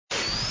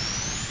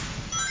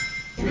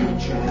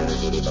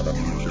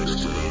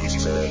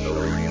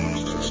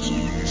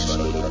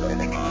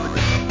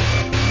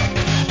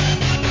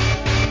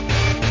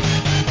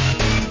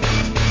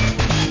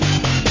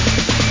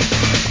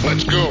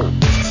Let's go.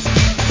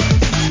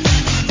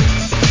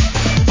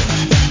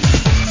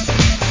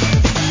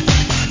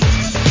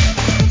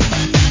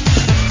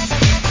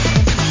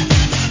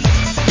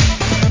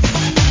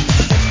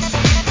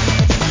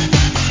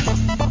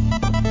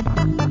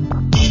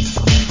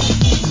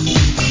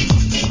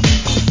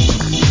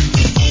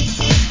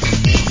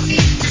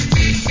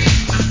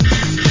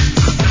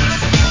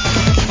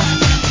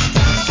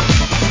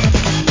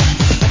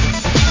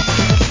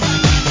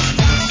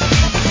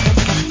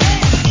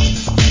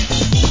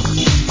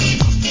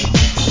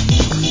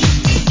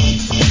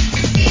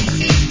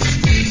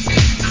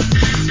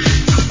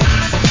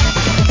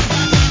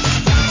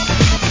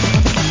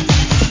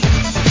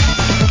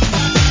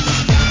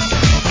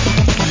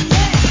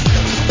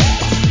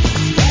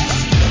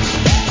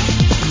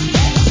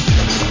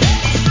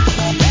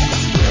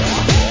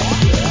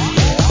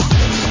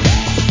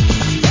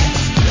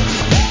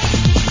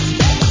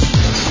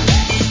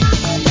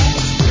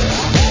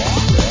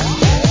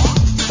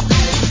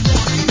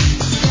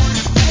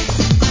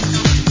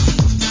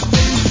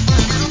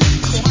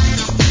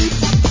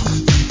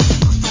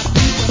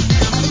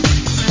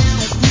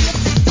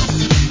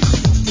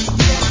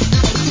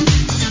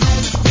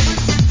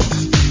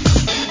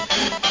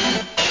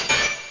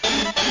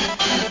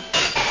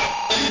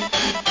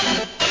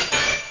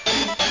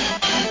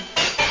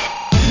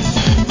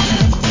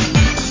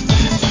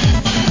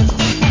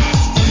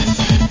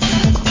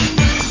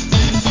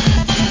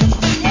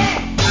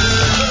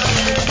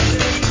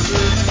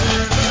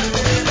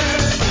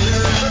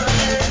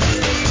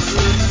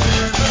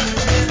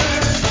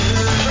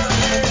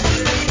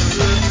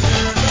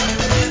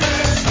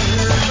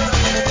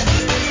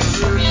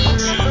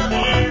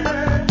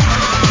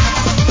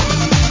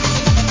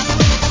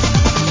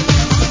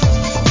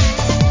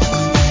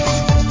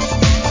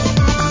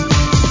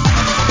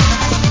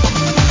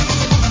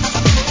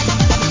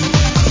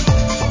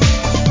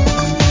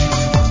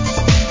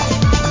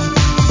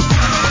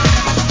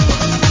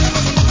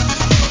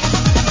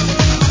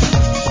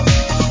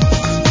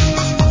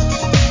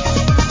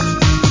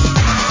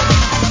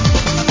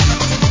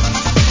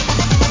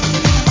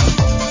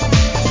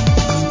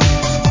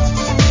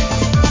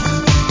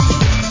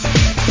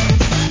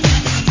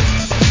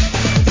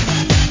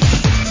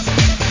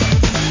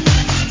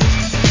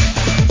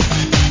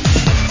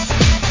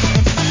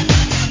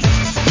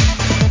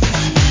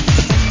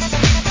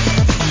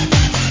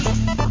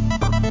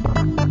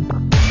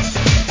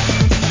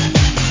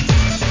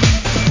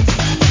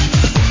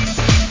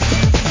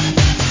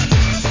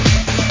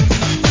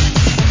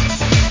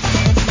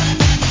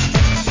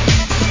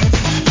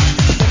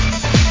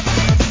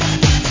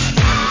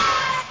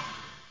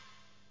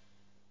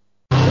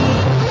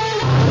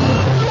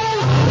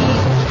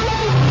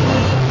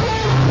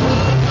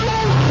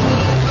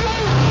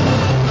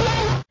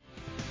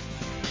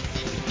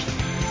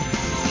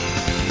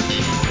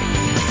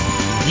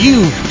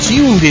 You've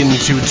tuned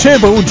into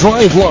Turbo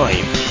Drive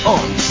Live on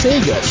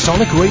Sega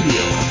Sonic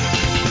Radio.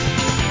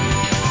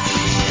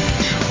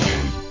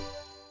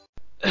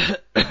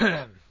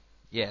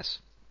 Yes.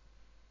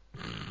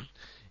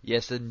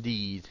 Yes,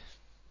 indeed.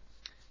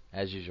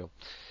 As usual.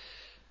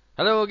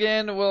 Hello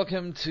again,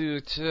 welcome to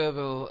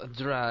Turbo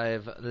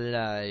Drive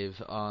Live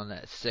on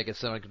Sega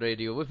Sonic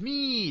Radio with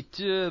me,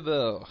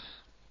 Turbo,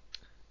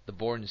 the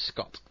born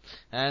Scot.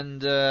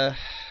 And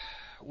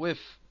with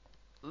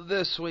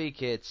this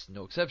week, it's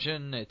no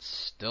exception, it's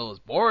still as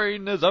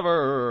boring as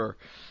ever.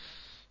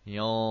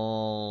 Yes.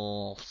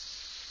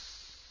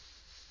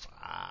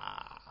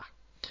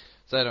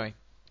 So anyway,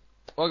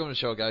 welcome to the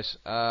show, guys.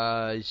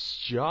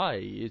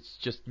 It's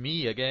just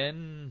me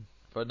again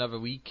for another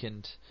week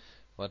and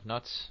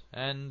whatnot,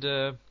 and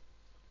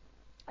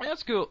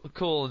that's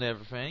cool and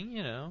everything,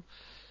 you know.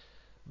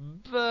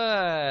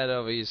 But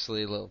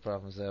obviously, little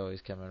problems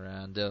always come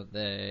around, don't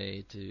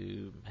they?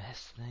 To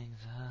mess things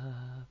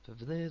up a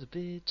little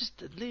bit,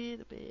 just a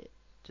little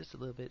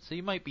bit. So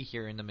you might be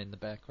hearing them in the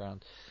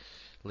background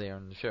later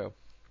on the show,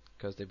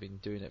 because they've been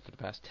doing it for the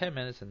past 10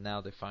 minutes, and now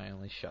they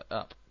finally shut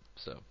up.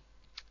 So,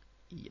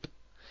 yep.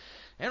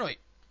 Anyway,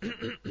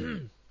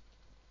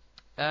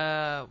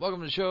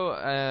 welcome to the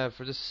show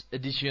for this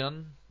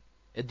edition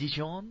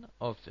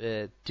of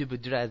Turbo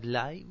Drive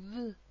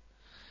Live.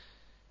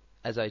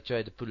 As I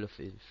try to pull off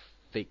a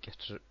fake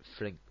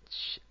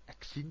French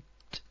accent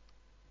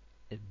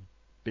and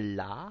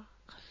blah.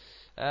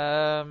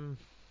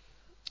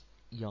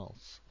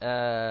 Yes.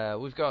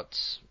 We've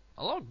got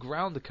a lot of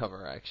ground to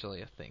cover,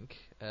 actually, I think,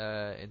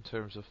 in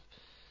terms of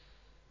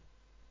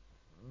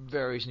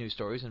various news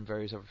stories and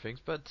various other things.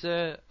 But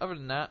other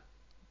than that,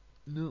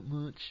 not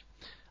much.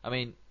 I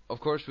mean, of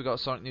course, we've got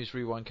Sonic News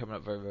Rewind coming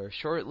up very, very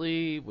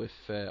shortly with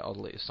all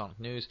the latest Sonic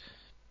news.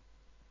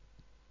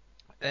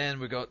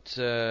 And we got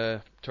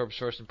Turbo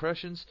Source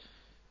Impressions.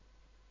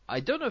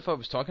 I don't know if I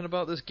was talking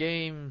about this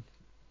game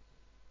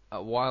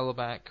a while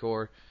back,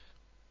 or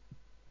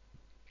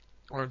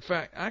Or in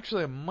fact,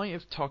 actually, I might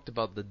have talked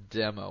about the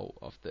demo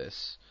of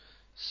this.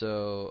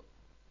 So,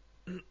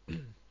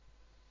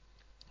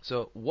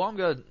 what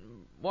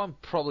I'm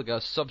probably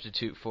gonna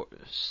substitute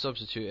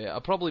it. I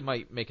probably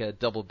might make a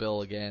double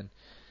bill again,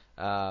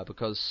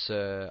 because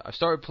I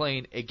started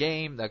playing a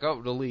game that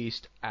got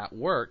released at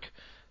work,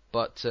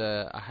 but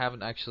I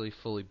haven't actually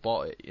fully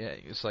bought it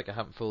yet. It's like I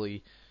haven't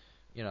fully,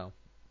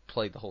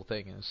 played the whole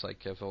thing, and it's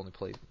like I've only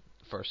played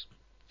the first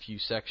few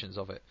sections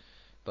of it.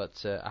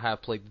 But I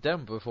have played the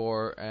demo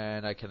before,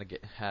 and I kind of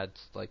had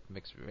like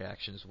mixed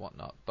reactions and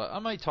whatnot. But I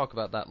might talk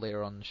about that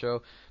later on in the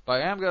show.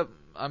 But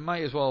I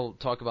might as well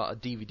talk about a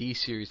DVD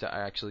series that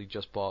I actually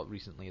just bought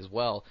recently as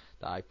well,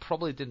 that I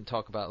probably didn't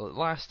talk about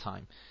last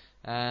time.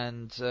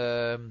 And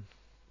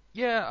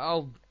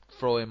I'll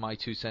throw in my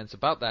 2 cents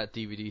about that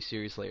DVD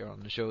series later on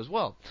in the show as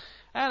well.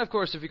 And of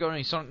course, if you got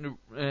any Sonic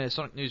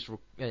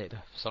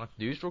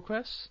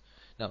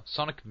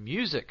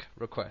music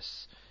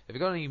requests. If you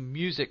got any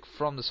music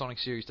from the Sonic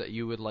series that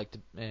you would like to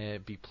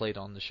be played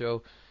on the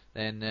show,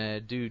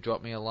 then do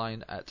drop me a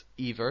line at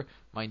either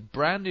my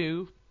brand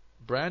new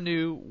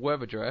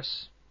web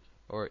address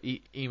or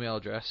email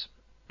address,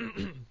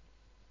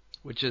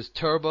 which is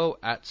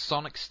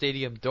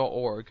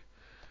turbo@sonicstadium.org.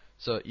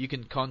 So you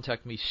can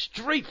contact me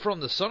straight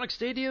from the Sonic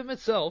Stadium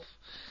itself,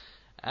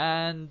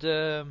 and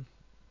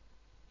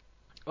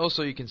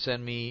also you can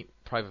send me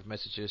private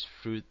messages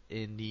through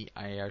in the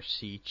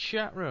IRC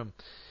chat room,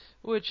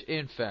 which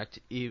in fact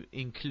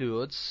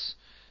includes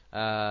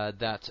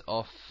that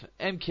of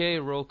MK,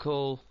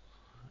 Rokel,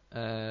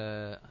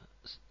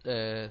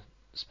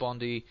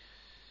 Spondy,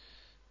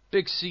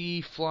 Big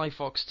C, Fly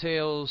Fox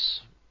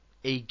Tails,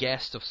 a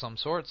guest of some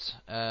sort,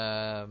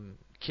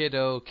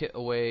 Kiddo, Kit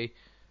Away,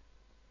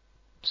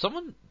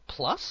 someone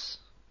Plus?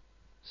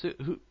 So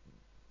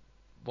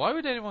why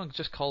would anyone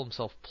just call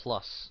himself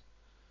Plus?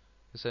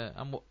 Because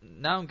I'm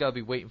gonna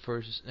be waiting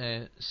for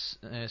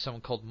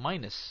someone called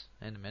Minus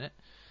in a minute.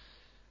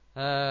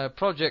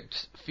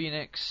 Project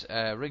Phoenix,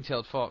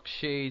 Ringtailed Fox,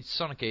 Shades,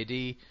 Sonic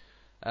AD,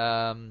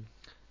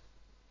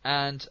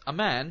 and a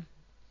man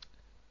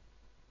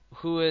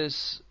who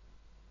is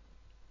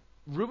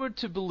rumored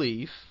to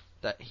believe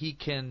that he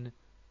can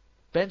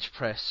bench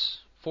press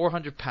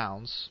 400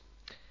 pounds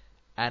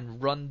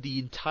and run the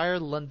entire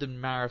London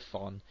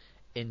Marathon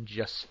in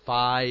just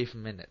 5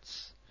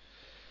 minutes.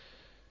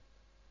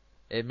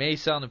 It may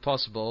sound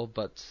impossible,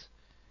 but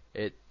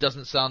it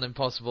doesn't sound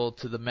impossible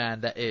to the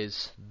man that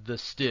is the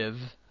Stiv,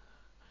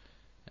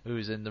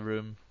 who's in the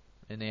room,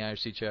 in the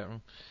IRC chat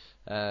room.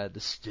 The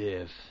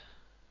Stiv.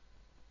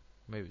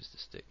 Maybe it's the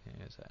Stick.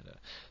 Yes, I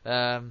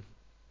know.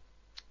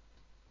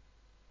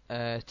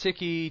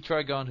 Tiki,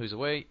 Trigon, who's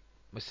away.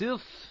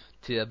 Myself,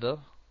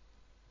 Tibble,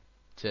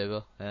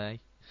 aye.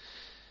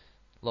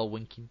 Little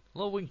winking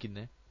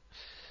there.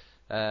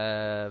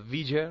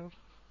 Viger,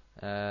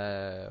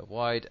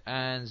 Wide,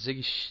 and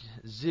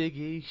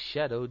Ziggy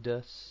Shadow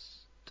Dust.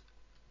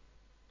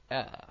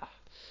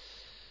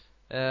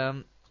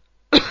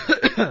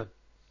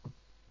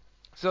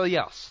 So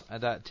yes,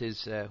 that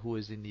is who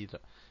is in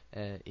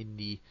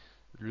the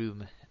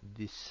room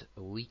this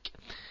week,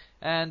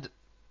 and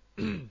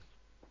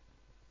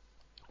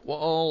what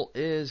all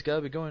is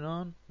gonna be going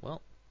on?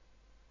 Well,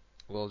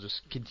 we'll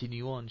just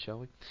continue on, shall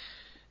we?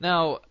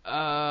 Now,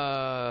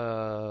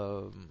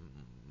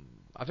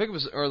 I think it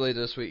was early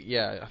this week.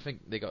 Yeah, I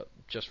think they got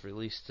just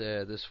released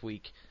this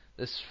week,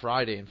 this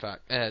Friday, in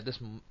fact, this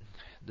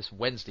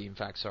Wednesday, in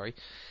fact. Sorry,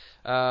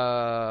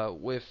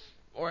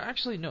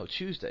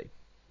 Tuesday,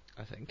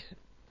 I think,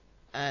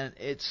 and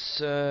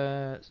it's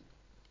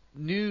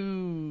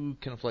new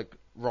kind of like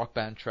Rock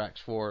Band tracks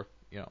for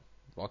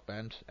Rock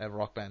Band,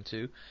 Rock Band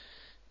 2,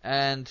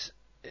 and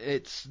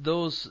it's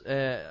those.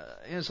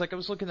 It's like I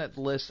was looking at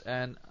the list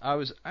and I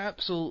was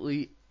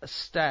absolutely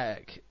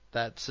ecstatic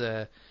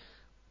that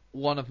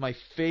one of my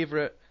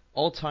favorite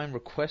all-time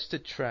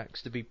requested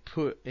tracks to be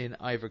put in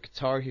either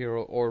Guitar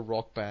Hero or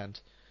Rock Band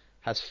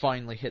has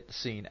finally hit the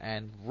scene,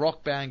 and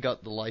Rock Band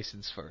got the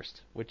license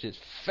first, which is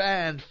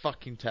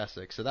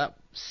fan-fucking-tastic. So that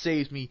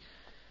saves me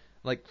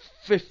like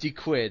 50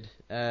 quid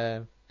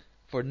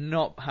for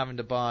not having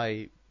to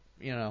buy,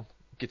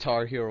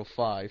 Guitar Hero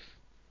 5.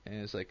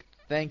 And it's like,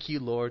 thank you,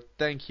 Lord,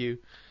 thank you.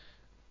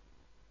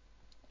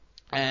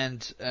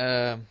 And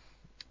it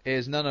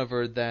is none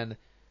other than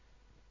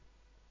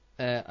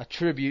a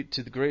tribute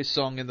to the greatest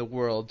song in the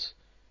world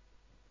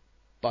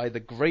by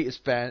the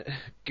greatest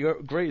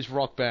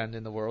rock band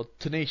in the world,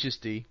 Tenacious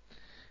T.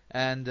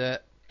 And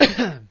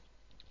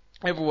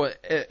everyone,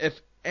 if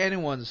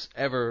anyone's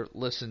ever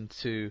listened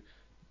to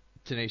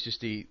Tenacious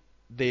T,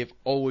 they've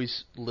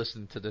always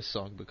listened to this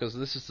song, because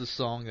this is the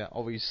song that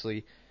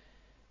obviously,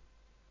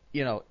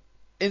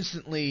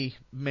 instantly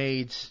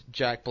made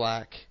Jack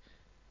Black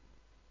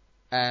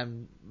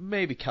and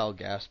maybe Cal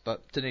Gass,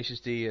 but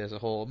Tenacious D as a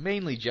whole,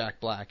 mainly Jack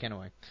Black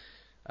anyway,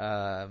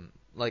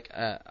 like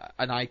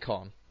an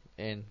icon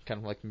in kind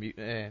of like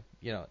in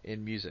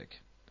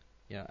music,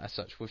 as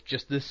such, with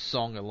just this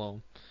song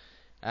alone.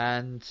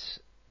 And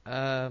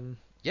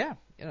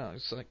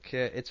it's like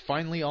it's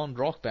finally on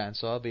Rock Band,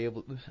 so I'll be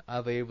able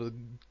to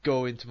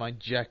go into my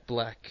Jack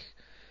Black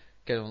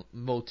kind of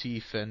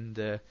motif and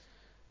do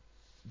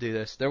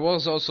this. There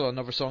was also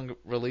another song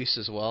released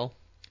as well,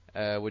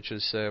 which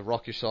was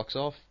Rock Your Socks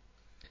Off.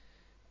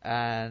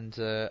 And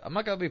I'm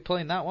not going to be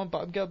playing that one,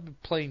 but I'm going to be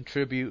playing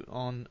Tribute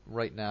on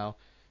right now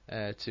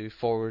to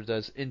forward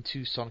us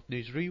into Sonic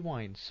News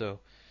Rewind. So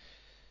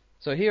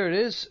here it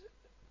is,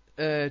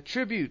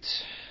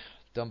 Tribute,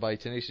 done by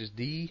Denacious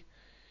T.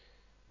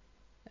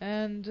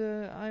 And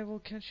I will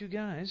catch you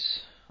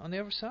guys on the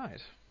other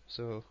side.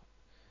 So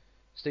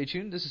stay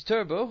tuned. This is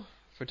Turbo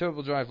for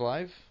Turbo Drive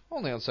Live,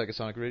 only on Sega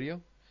Sonic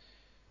Radio.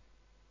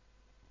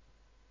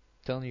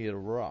 Telling you to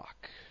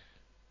rock,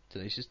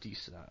 Denacious T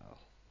style.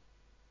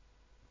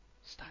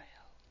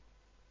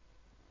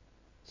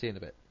 See you in a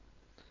bit.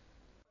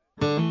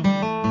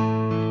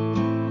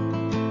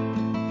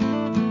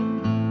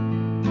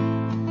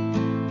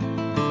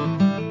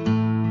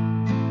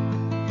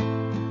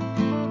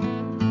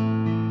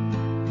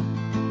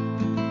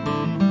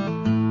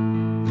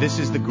 This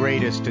is the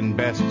greatest and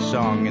best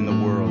song in the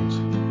world.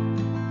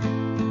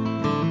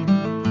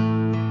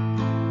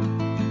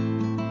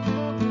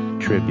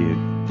 Tribute.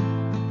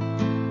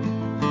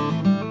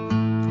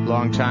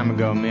 Long time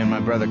ago, me and my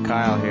brother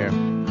Kyle here,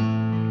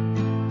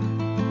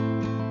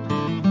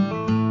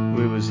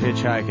 we was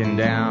hitchhiking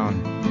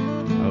down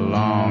a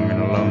long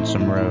and a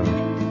lonesome road.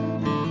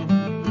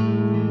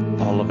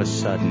 All of a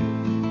sudden,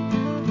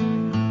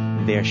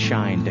 there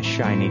shined a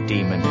shiny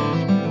demon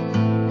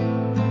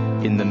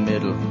in the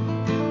middle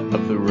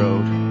of the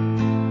road.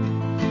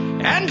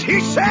 And he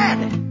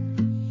said,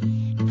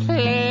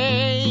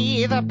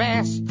 "Play the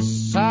best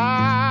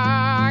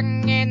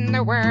song in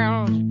the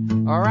world,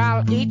 or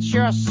I'll eat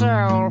your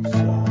soul."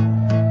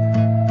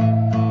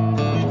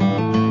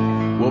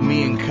 Well,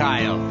 me and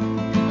Kyle,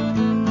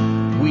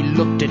 we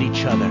looked at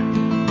each other,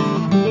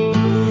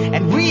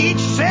 and we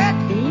each said,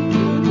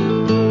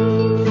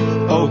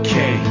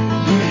 "Okay."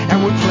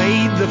 And we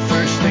played the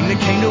first thing that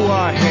came to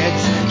our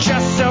heads.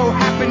 Just so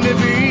happened to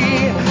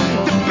be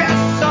the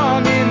best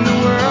song in the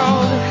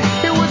world.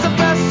 It was the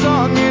best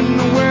song in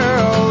the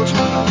world.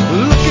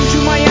 Look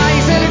into my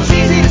eyes and it's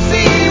easy to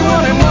see.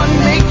 1 and 1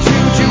 make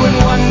 2, 2 and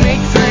 1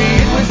 make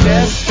 3. It was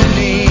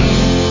destiny.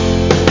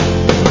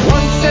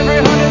 Once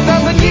every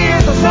 100,000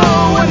 years or so,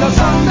 when the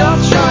sun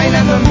doth shine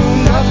and the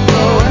moon doth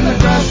glow and the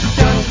grass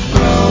doth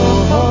grow.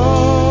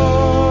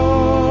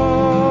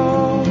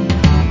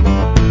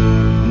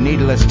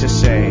 Needless to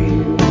say,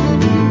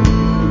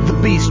 the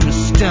beast was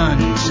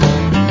stunned.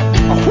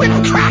 A whip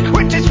crack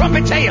went his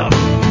trumpet tail,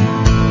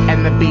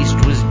 and the beast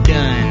was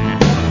done.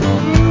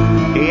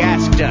 He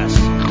asked us,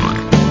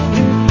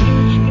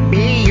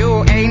 "Be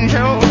you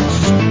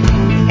angels?"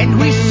 And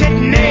we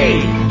said,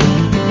 "Nay,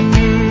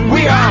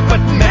 we are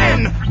but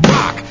men."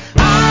 Rock!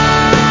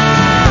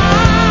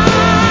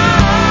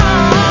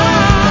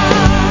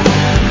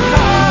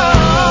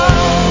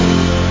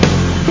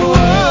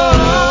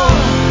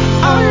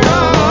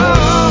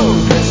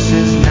 This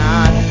is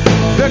not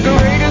the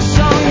greatest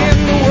song in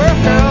the world,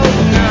 no.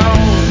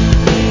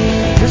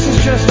 This is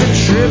just a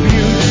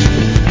tribute.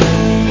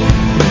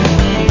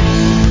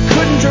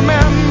 Couldn't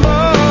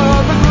remember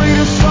the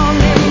greatest song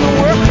in the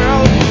world, no.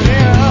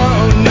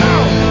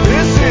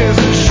 This is a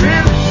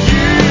tribute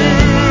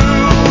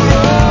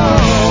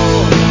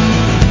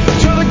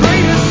to the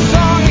greatest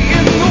song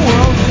in the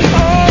world.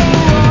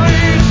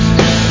 Alright,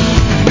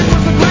 it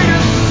was the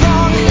greatest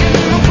song in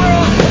the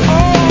world.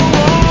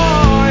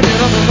 Alright, the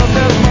greatest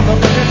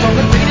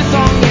song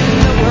in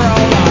the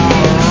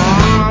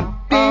world.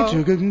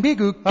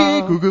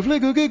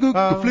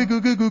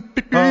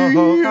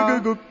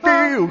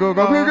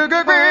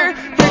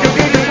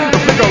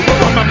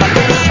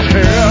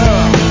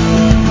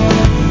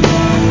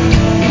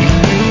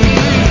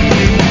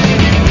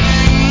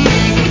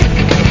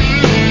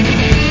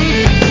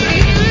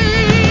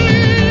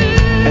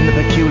 And the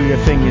peculiar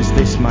thing is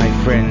this, my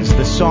friends,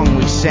 the song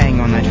we sang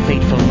on that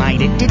fateful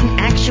night, it didn't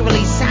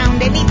actually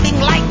sound anything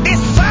like this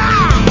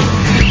song.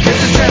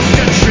 This is just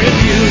a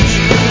tribute.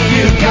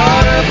 You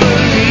gotta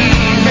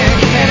believe me,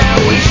 and I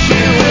wish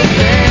you were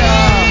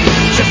there.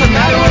 Just a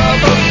matter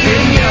of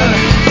opinion.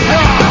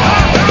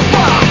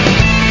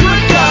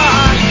 Good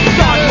God,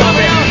 God love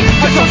him.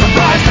 I'm so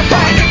surprised to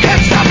find you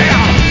can't stop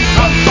him.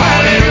 I'm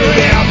finally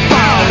really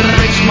about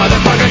rich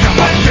motherfuckers, a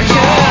bunch of kids.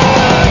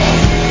 Alright.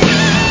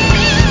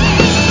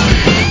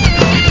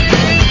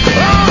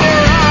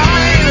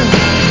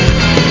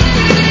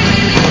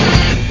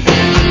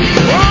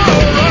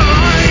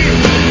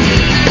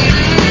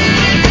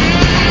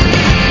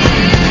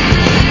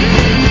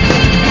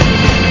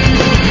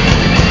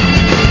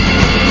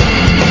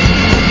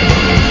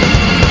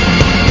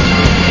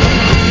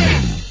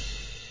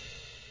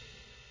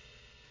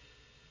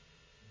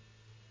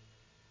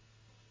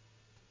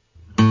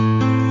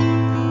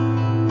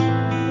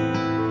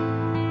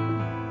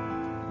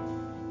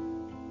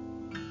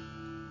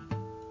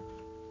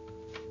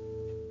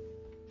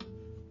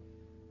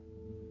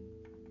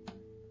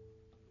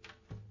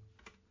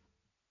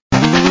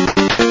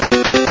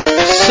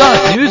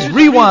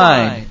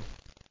 Rewind!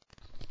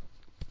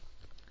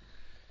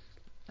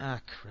 Ah,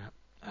 crap.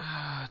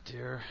 Ah,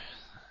 dear.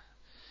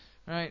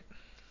 Right.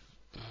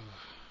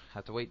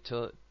 Have to wait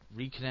till it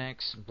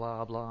reconnects and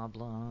blah, blah,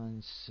 blah.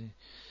 And see.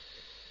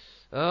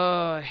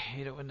 Oh, I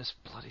hate it when this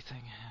bloody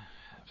thing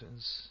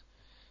happens.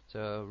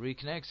 So,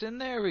 reconnects,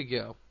 and there we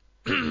go.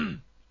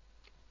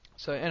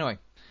 So, anyway.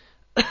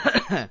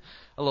 A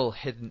little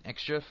hidden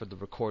extra for the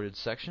recorded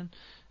section.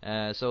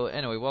 So,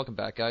 anyway, welcome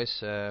back,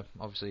 guys.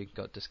 Obviously,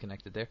 got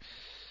disconnected there.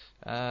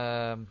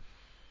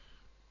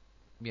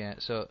 Yeah,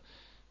 so...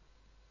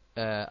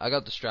 I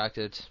got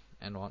distracted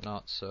and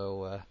whatnot,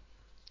 so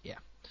yeah.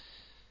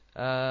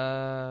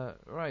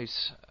 Right.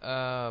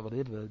 I'm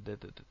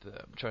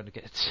trying to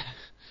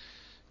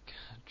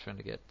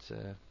get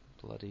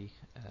bloody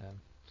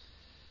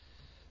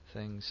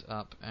things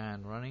up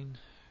and running.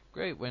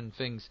 Great when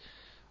things,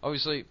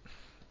 obviously,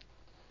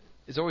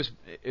 it's always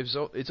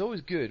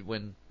good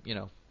when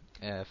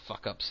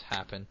fuck ups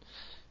happen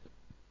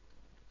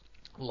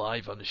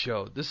live on the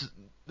show. This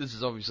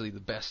is obviously the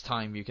best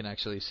time you can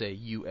actually say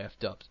you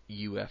effed up,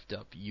 you effed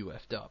up, you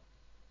effed up.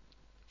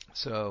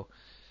 So,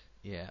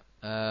 yeah.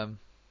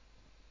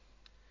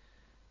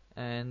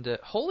 And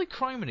holy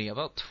criminy,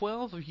 about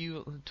 12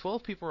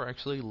 people are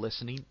actually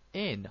listening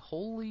in.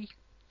 Holy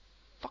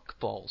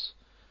fuckballs.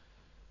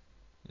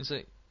 It's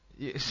like,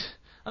 yes,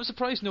 I'm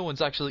surprised no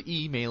one's actually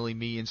emailing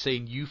me and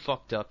saying you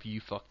fucked up,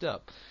 you fucked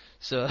up.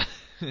 So,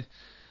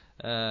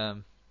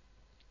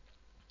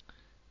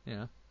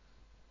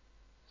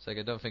 It's like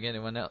I don't think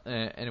anyone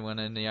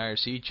in the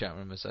IRC chat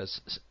room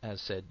has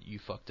said you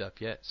fucked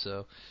up yet.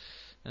 So,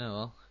 oh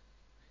well.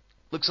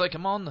 Looks like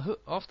I'm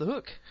off the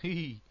hook.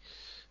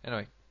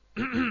 Anyway,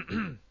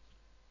 all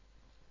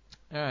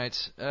right.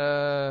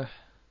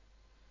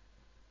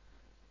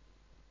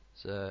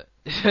 So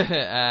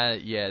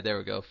yeah, there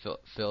we go.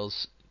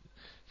 Phil's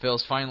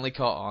finally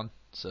caught on.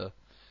 So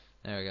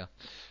there we go.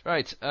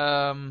 Right.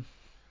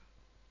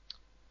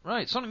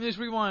 Right, Sonic News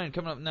Rewind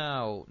coming up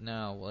now.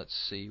 Now, let's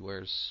see,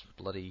 where's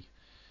bloody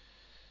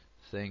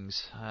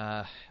things?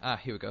 Here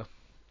we go.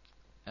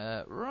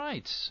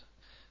 Right.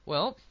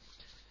 Well,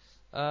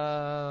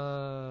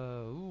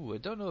 I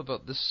don't know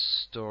about this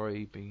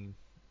story being...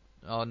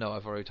 Oh, no,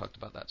 I've already talked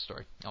about that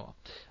story. Oh,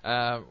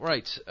 well.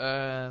 Right,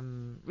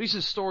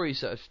 recent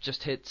stories that have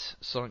just hit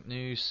Sonic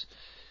News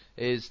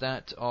is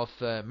that of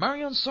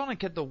Mario and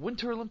Sonic at the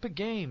Winter Olympic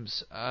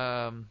Games.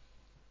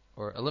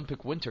 Or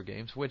Olympic Winter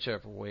Games,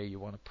 whichever way you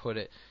want to put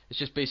it. It's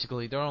just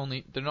basically they're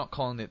not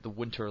calling it the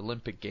Winter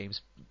Olympic Games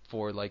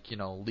for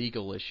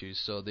legal issues,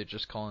 so they're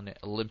just calling it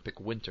Olympic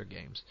Winter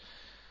Games,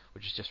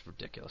 which is just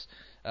ridiculous.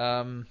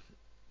 There's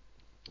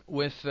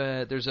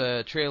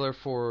a trailer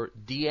for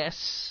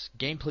DS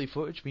gameplay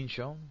footage being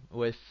shown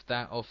with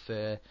that of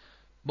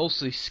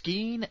mostly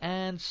skiing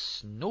and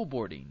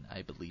snowboarding,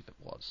 I believe it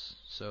was.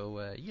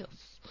 So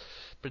yes,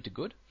 pretty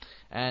good.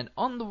 And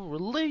on the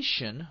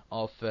relation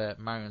of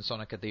Mario and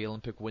Sonic at the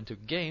Olympic Winter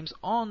Games,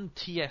 on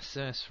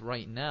TSS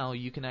right now,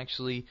 you can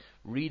actually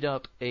read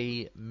up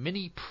a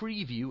mini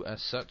preview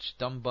as such,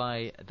 done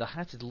by the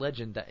hatted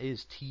legend that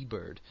is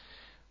T-Bird,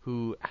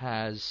 who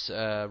has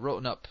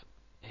written up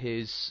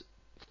his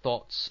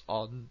thoughts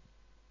on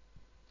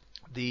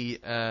the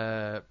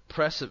the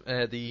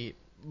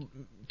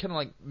kind of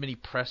like mini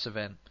press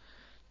event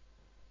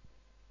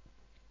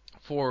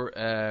for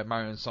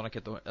Mario and Sonic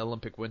at the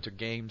Olympic Winter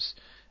Games,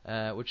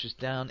 which is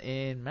down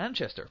in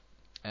Manchester.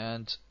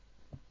 And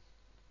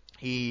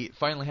he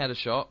finally had a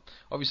shot.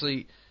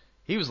 Obviously,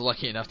 he was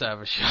lucky enough to have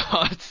a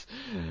shot.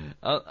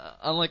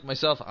 Unlike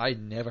myself, I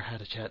never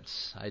had a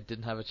chance. I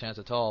didn't have a chance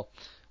at all.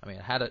 I mean,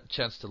 I had a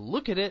chance to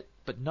look at it,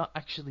 but not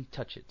actually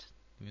touch it.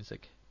 It's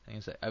like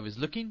I was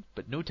looking,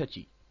 but no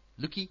touchy.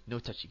 Looky, no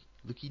touchy.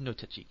 Looky, no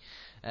touchy.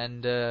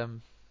 And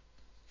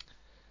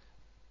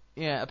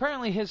yeah,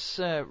 apparently his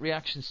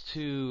reactions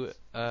to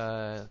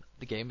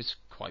the game is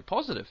quite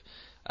positive.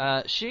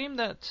 Shame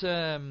that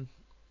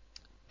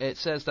it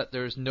says that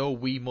there's no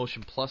Wii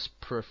Motion Plus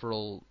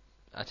peripheral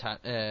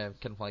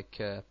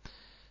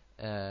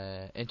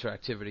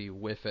interactivity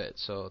with it,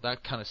 so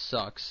that kind of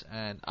sucks.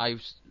 And I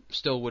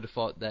still would have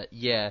thought that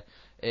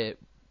it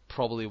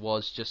probably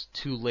was just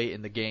too late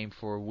in the game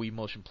for Wii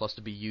Motion Plus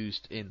to be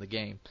used in the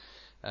game.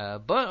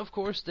 But of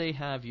course they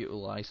have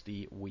utilized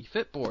the Wii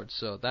Fit board,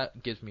 so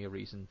that gives me a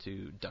reason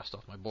to dust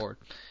off my board.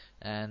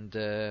 And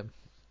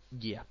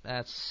yeah,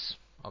 that's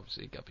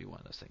obviously gotta be one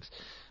of those things.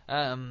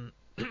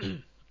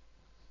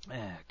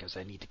 Because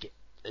I need to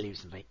lose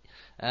some weight.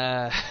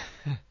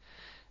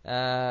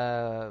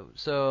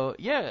 So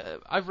yeah,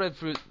 I've read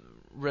through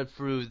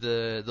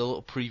the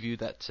little preview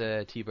that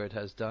T-Bird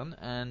has done,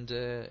 and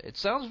it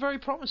sounds very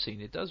promising.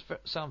 It does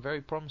sound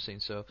very promising.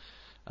 So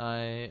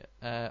I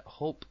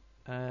hope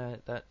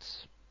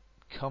that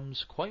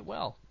comes quite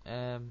well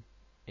in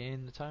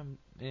time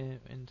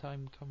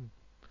come.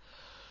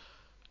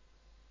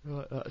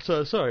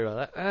 So sorry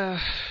about that.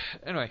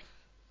 Anyway,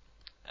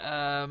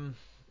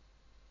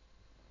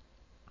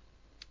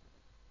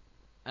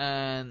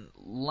 and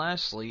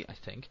lastly, I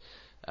think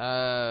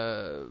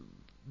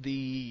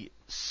the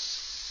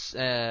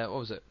what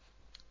was it?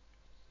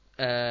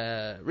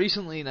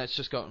 Recently, that's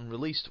just gotten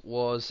released,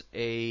 was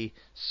a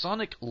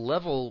Sonic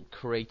level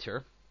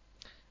creator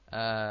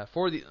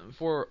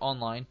for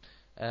online,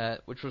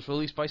 which was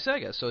released by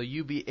Sega. So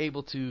you'll be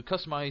able to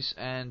customize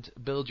and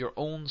build your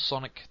own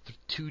Sonic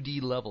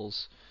 2D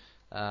levels.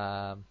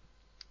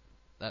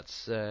 That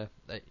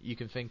you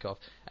can think of,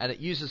 and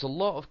it uses a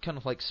lot of kind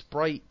of like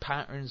sprite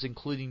patterns,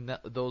 including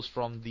those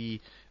from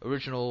the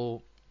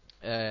original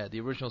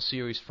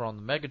series from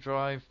the Mega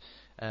Drive,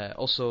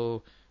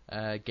 also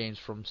games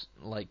from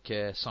like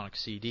Sonic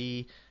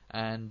CD,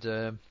 and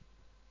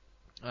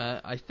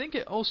I think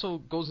it also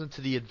goes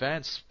into the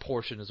advanced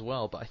portion as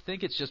well. But I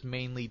think it's just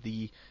mainly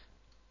the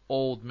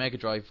old Mega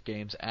Drive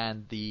games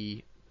and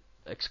the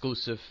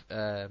exclusive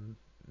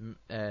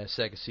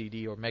Sega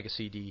CD or Mega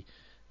CD.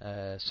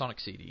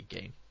 Sonic CD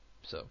game,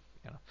 so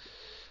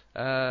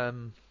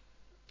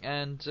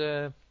and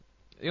the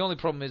only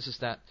problem is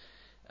that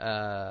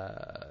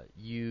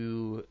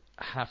you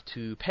have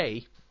to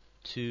pay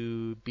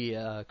to be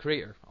a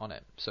creator on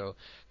it. So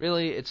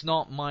really, it's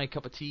not my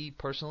cup of tea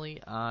personally.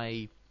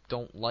 I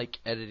don't like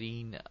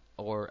editing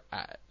or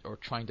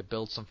trying to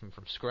build something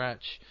from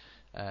scratch.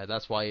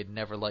 That's why I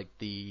never liked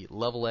the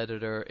level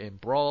editor in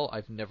Brawl.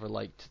 I've never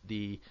liked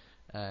the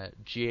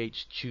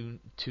GH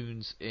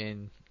tunes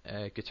in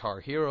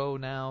Guitar Hero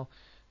now.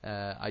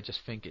 I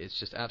just think it's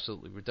just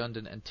absolutely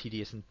redundant and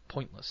tedious and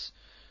pointless.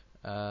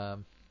 I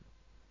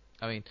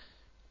mean,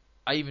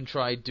 I even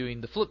tried doing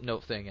the flip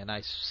note thing, and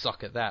I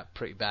suck at that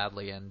pretty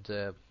badly, and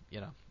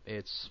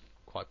it's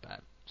quite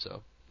bad.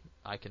 So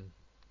I can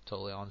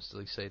totally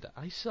honestly say that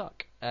I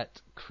suck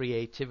at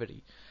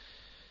creativity.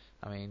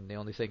 I mean, the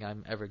only thing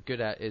I'm ever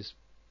good at is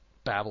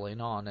babbling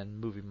on and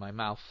moving my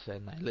mouth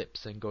and my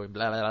lips and going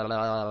blah blah blah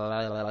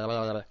blah blah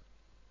blah blah,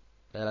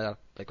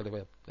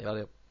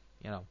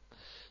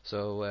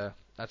 so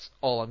that's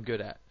all I'm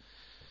good at.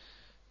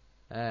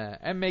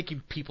 And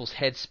making people's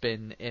heads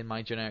spin in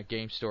my generic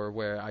game store,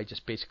 where I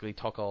just basically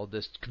talk all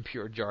this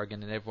computer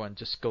jargon and everyone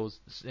just goes,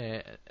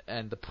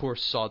 and the poor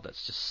sod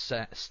that's just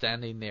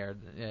standing there,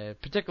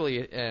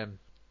 particularly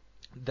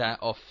that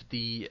of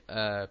the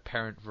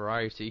parent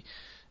variety,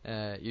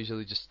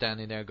 usually just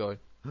standing there going,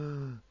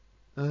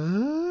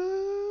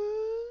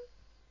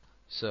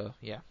 so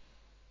yeah.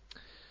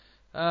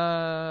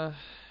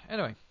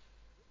 Anyway.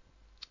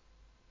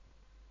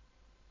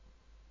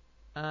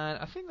 And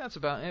I think that's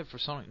about it for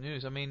Sonic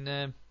News. I mean,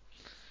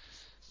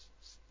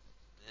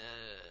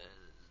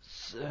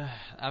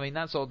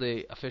 that's all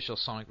the official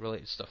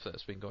Sonic-related stuff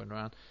that's been going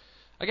around.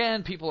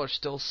 Again, people are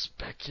still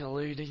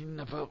speculating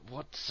about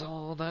what's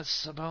all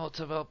that's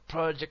about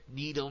Project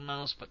Needle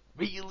Mouse, but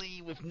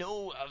really, with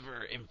no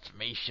other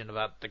information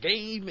about the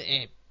game,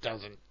 it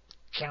doesn't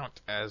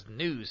count as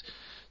news.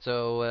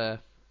 So,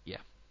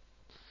 yeah.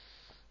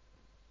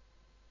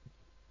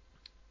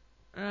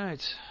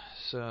 Alright,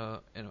 so,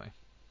 anyway.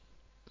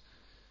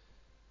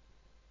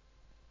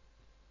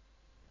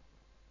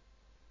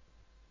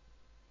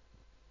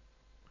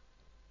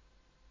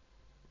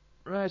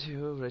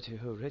 Righty-ho.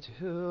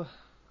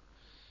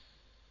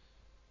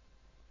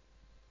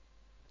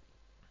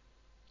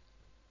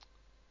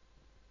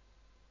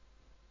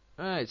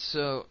 Alright,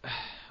 so,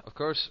 of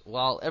course,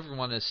 while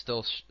everyone is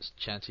still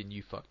chanting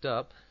 "you fucked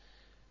up,"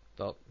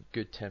 about a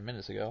good 10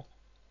 minutes ago,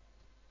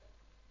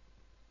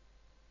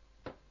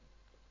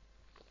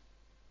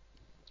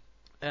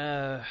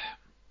 so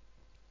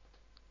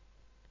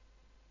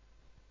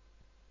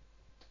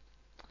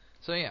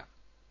yeah.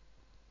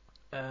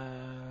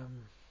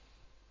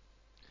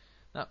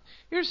 Now,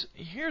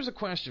 here's a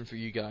question for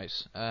you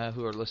guys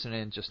who are listening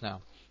in just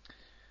now.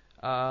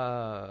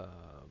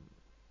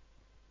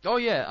 Oh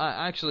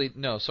yeah,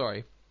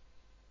 sorry,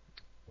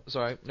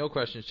 no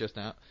questions just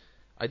now.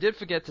 I did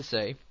forget to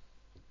say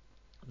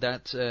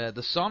that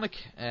the Sonic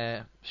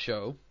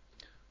show,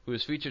 who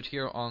is featured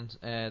here on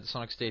the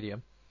Sonic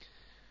Stadium,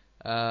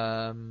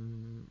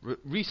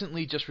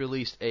 recently just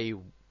released a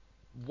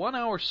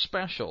 1-hour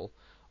special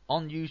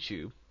on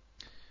YouTube,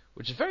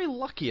 which is very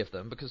lucky of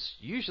them, because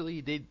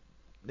usually they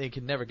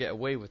can never get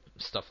away with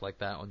stuff like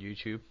that on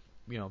YouTube,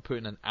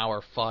 putting an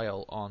hour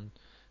file on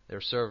their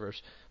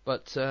servers.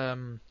 But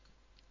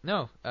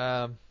no,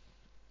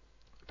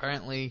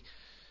 apparently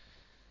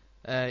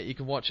you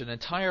can watch an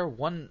entire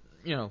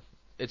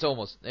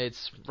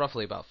it's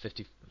roughly about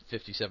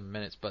 57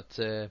 minutes, but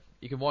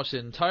you can watch the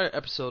entire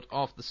episode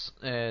of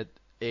the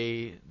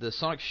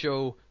Sonic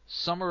Show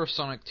Summer of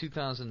Sonic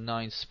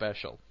 2009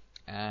 special,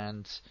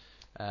 and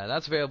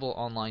that's available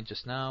online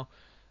just now.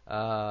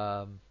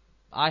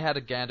 I had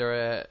a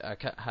gander,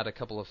 had a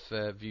couple of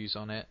views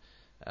on it.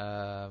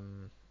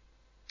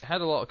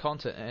 Had a lot of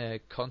content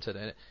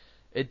in it.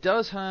 It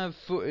does have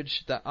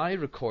footage that I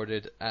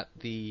recorded at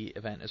the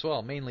event as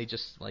well, mainly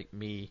just like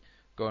me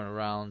going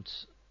around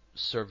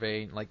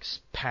surveying, like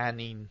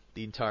panning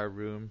the entire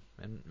room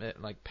and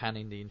like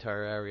panning the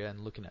entire area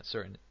and looking at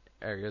certain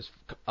areas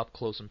up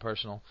close and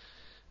personal.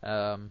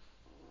 But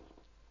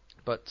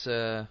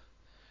other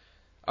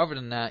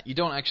than that, you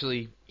don't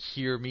actually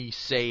hear me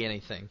say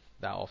anything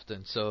that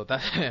often, so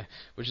that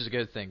which is a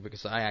good thing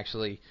because I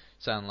actually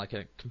sound like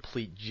a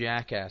complete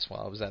jackass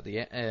while I was at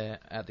the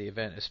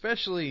event,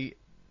 especially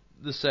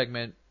the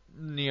segment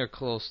near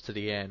close to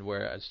the end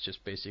where it's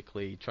just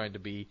basically trying to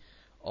be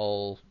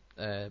all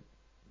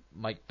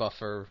Mike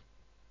Buffer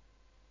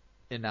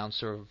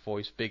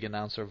big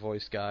announcer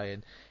voice guy,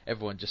 and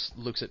everyone just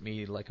looks at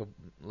me like I'm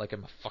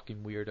a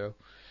fucking weirdo.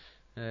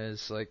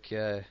 It's like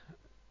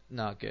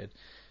not good,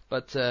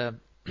 but but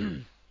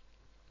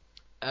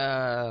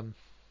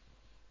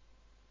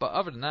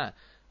other than that,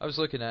 I was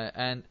looking at it,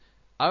 and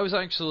I was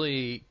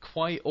actually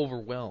quite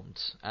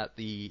overwhelmed at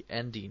the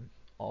ending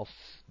of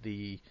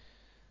the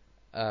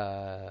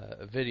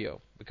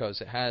video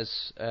because it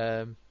has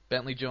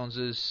Bentley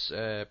Jones's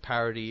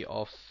parody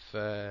of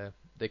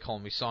They Call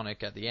Me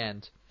Sonic at the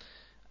end,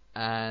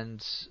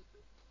 and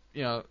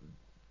you know,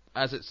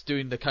 as it's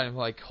doing the kind of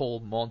like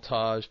whole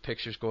montage,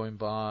 pictures going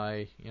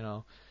by, you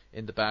know,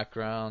 in the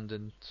background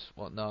and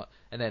whatnot,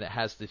 and then it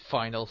has the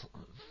final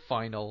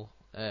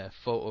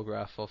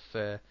photograph of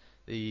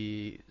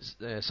the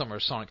Summer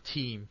Sonic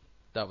team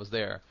that was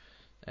there.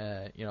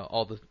 You know,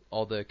 all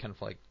the kind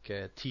of like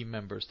team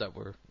members that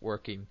were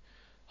working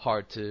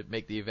hard to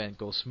make the event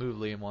go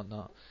smoothly and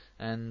whatnot.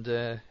 And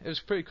it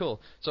was pretty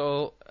cool.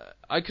 So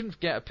I couldn't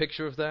get a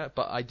picture of that,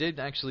 but I did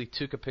actually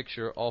took a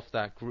picture of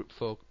that group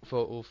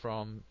photo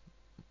from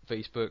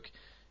Facebook,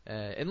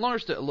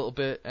 enlarged it a little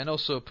bit, and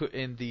also put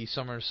in the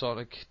Summer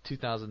Sonic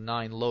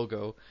 2009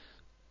 logo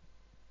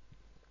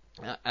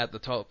at the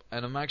top.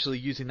 And I'm actually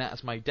using that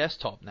as my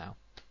desktop now,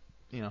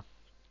 you know.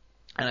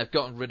 And I've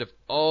gotten rid of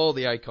all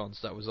the icons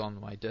that was on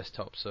my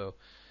desktop, so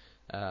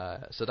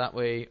that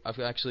way I've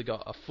actually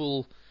got a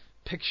full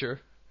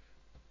picture.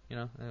 You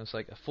know, and it's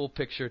like a full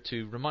picture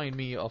to remind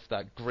me of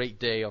that great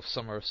day of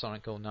Summer of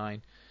Sonic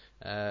 09,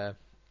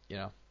 you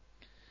know,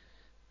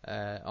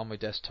 on my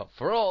desktop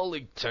for all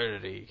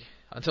eternity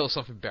until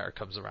something better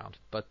comes around.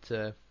 But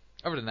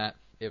other than that,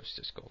 it was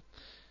just cool.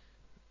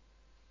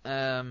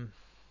 Yeah,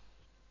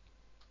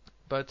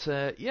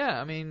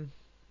 I mean,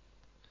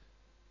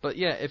 but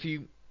yeah, if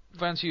you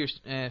fancy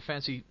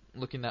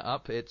looking that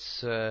up,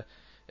 it's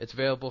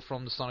available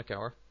from the Sonic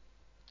Hour.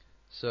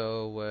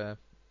 So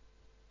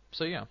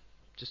yeah.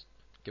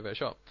 Give it a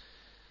shot.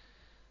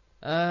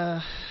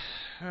 Right.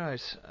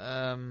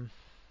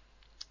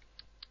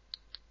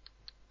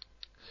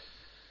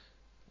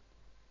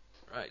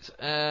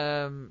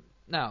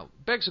 Now,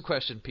 begs a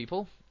question,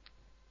 people.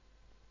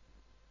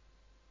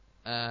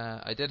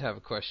 I did have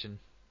a question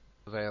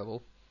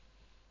available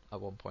at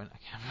one point. I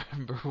can't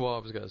remember what I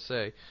was going to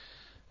say.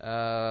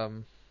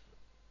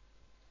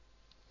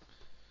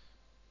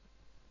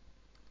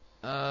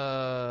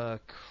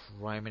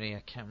 Criminy,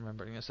 I can't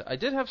remember anything else. I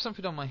did have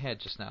something on my head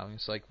just now.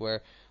 It's like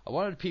where I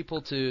wanted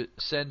people to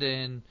send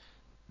in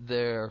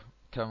their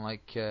kind of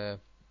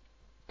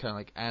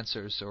like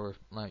answers or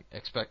like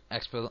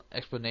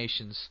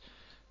explanations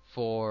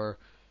for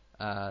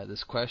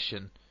this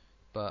question,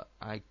 but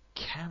I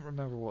can't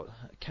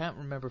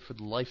remember for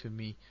the life of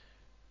me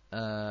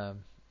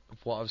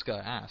what I was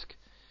going to ask.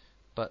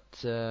 But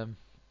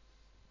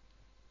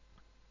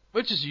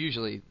which is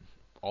usually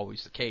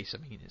always the case. I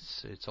mean,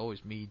 it's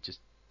always me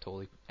just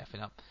totally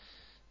effing up.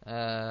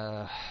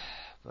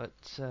 But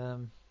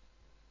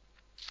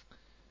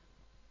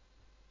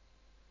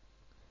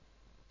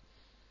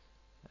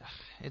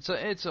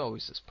it's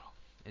always this problem.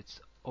 It's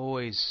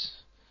always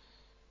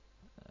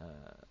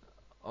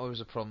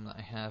a problem that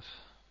I have.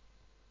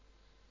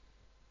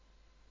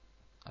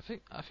 I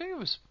think it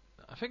was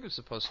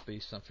supposed to be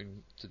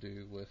something to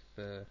do with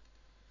the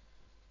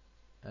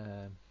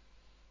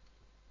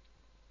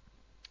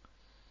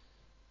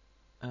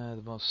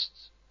most.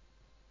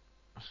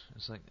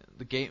 It's like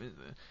the game.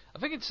 I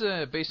think it's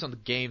based on the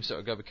games that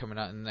are going to be coming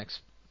out in the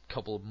next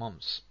couple of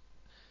months.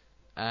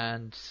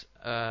 And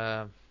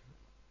now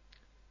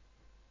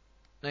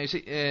you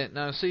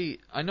see,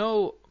 I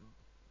know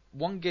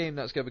one game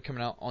that's going to be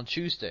coming out on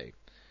Tuesday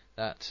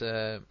that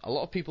a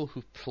lot of people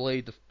who've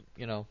played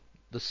the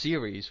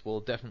series will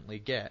definitely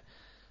get.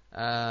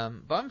 But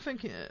I'm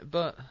thinking,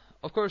 but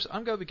of course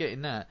I'm going to be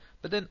getting that.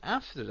 But then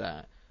after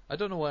that, I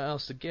don't know what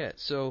else to get.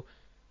 So,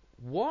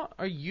 what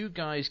are you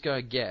guys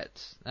going to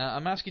get?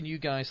 I'm asking you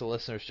guys, the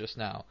listeners, just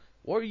now.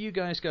 What are you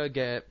guys going to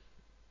get,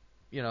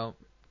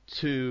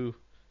 2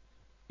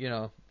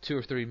 or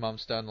 3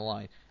 months down the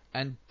line?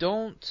 And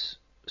don't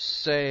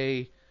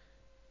say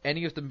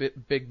any of the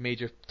big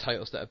major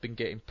titles that have been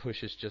getting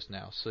pushes just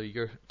now. So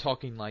you're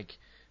talking like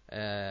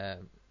Call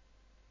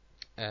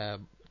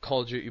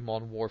of Duty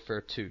Modern Warfare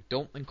 2.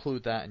 Don't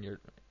include that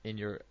in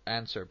your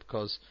answer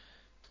because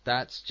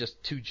that's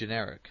just too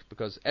generic,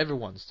 because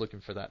everyone's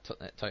looking for that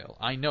title.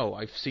 I know.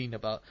 I've had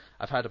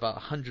about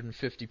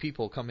 150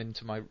 people come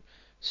into my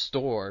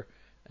store,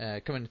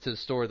 come into the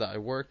store that I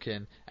work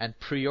in, and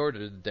pre-order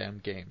the damn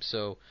game.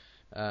 So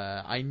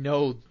I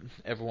know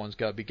everyone's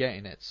got to be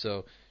getting it.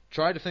 So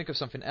try to think of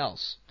something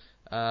else.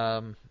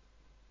 If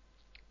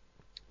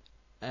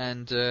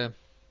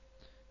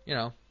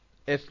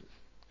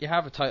you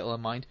have a title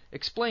in mind,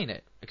 explain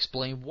it.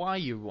 Explain why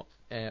you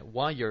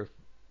while you're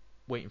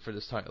waiting for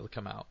this title to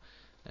come out.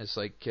 It's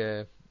like,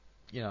 you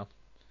know,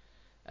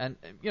 and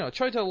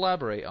try to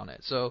elaborate on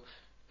it. So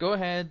go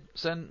ahead,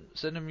 send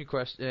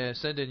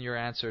in your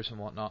answers and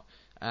whatnot.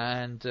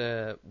 And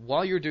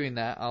while you're doing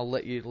that, I'll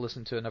let you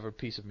listen to another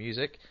piece of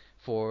music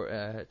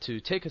to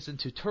take us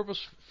into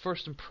Turbo's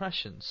First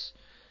Impressions,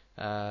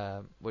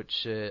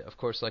 which, of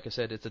course, like I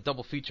said, it's a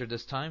double feature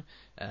this time,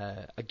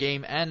 a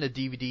game and a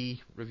DVD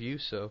review,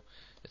 so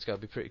it's got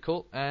to be pretty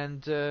cool.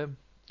 And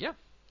yeah,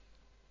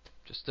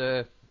 just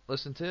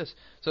listen to this.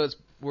 So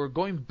we're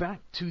going back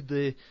to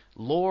the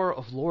lore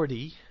of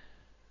Lordy.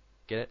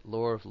 Get it?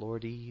 Lore of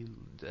Lordy.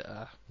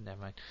 Never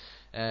mind.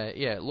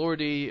 Yeah,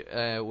 Lordy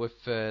with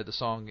the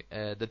song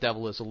 "The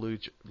Devil Is a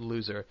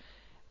Loser,"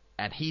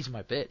 and he's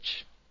my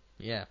bitch.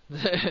 Yeah.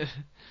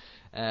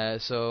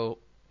 So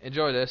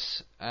enjoy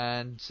this,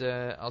 and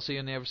I'll see you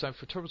on the other side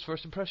for Turbo's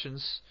First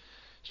Impressions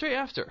straight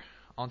after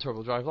on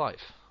Turbo Drive Live,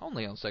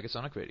 only on Sega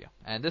Sonic Radio.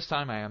 And this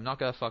time I am not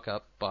gonna fuck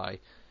up by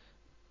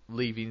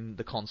leaving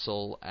the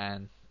console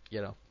and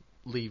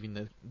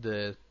leaving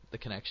the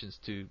connections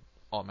to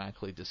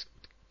automatically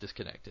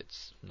disconnect.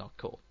 It's not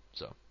cool.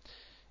 So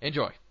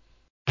enjoy.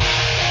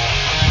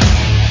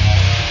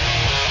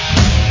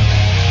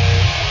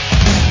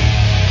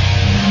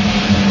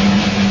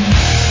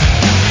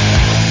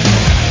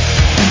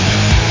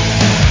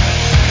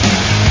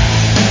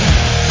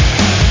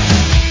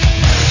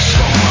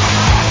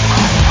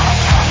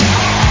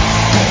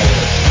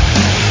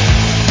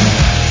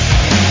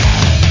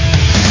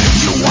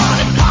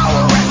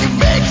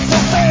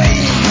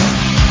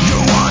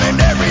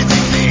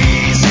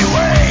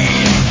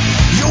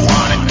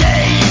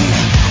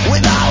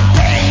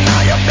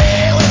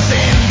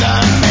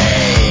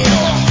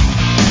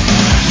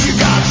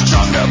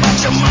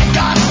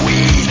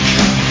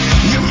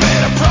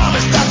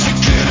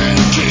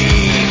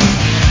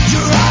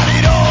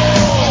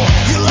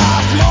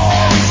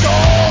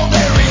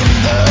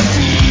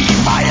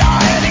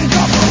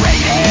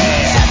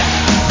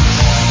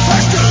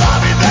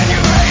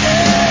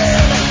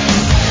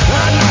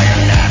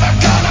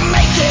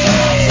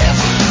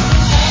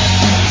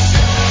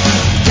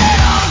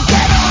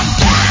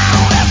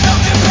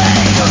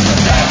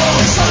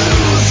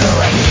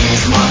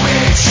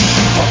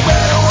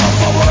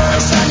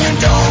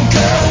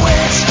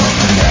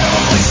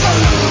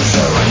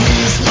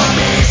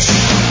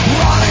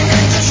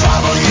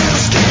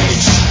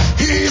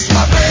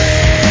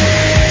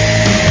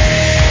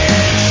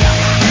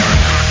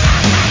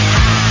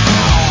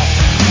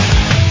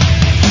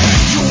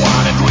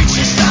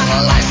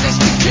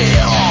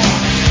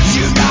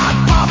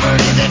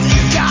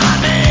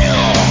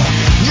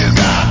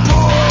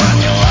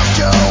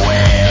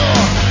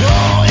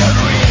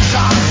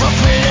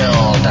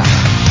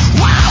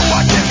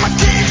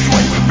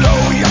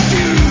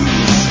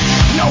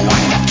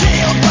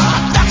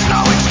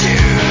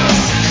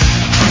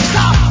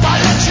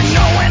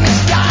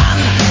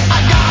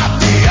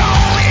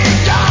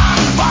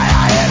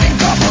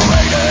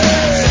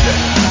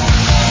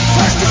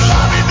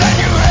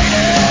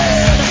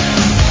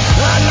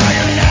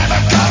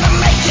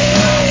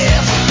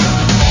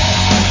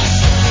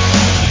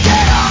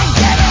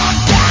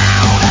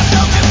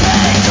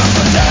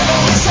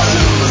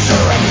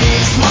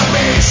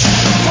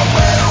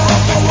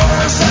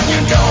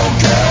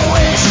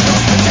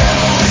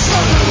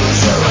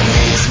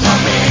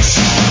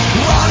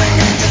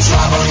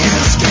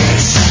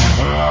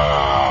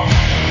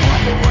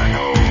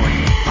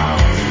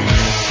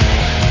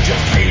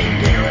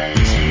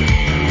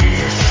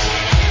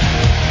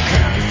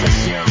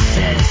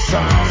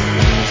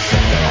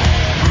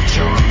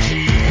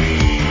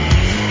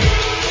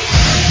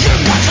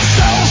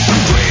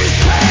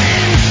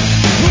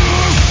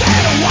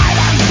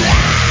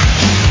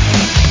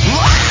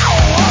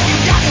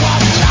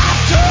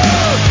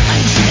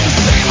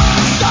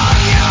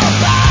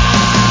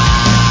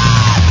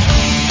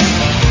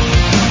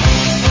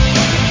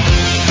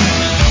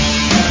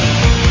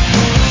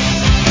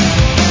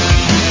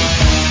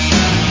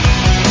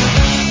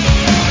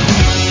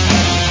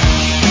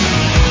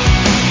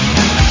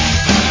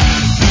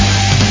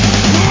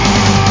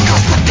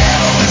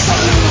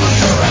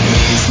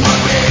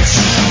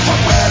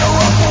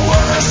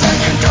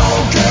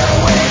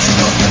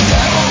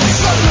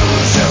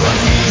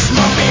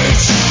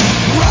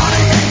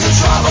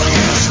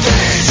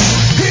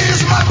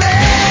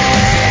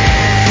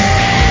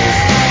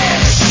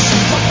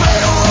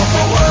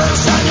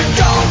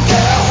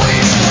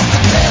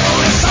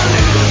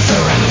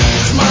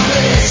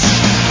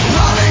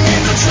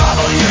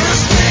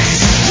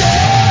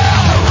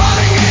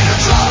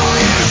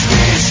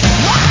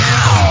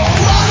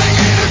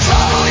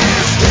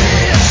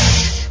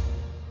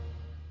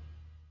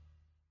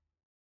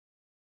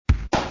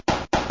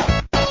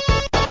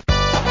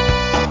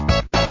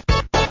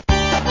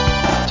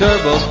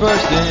 Turbo's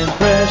First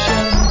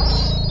Impressions.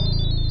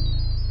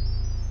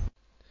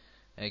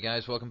 Hey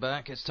guys, welcome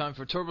back. It's time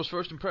for Turbo's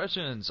First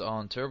Impressions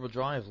on Turbo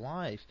Drive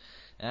Live.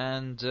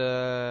 And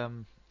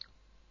I'm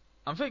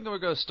thinking we're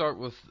going to start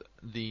with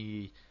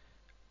the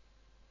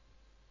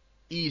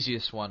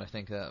easiest one I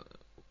think that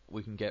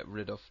we can get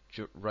rid of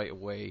right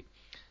away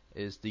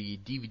is the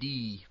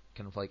DVD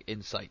kind of like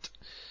insight.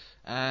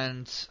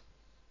 And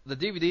the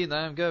DVD that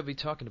I'm going to be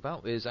talking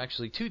about is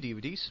actually 2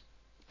 DVDs,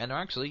 and they're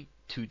actually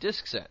 2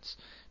 disc sets.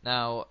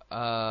 Now,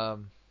 I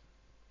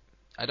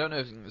don't know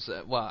if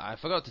I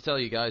forgot to tell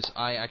you guys,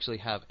 I actually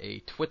have a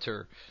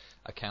Twitter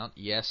account.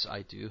 Yes,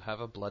 I do have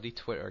a bloody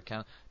Twitter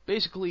account.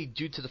 Basically,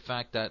 due to the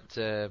fact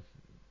that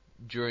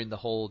during the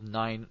whole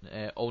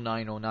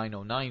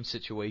 090909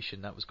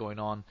 situation that was going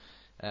on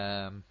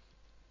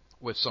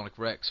with Sonic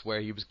Rex, where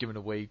he was giving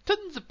away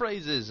tons of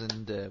prizes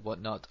and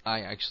whatnot,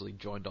 I actually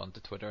joined on to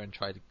Twitter and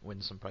tried to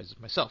win some prizes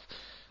myself.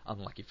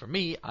 Unlucky for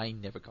me, I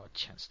never got a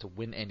chance to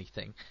win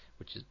anything,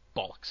 which is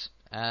bollocks.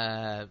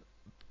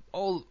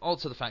 All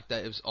to the fact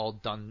that it was all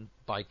done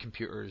by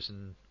computers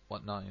and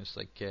whatnot. It was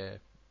like a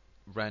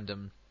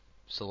random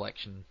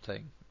selection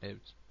thing.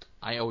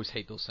 I always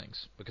hate those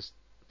things because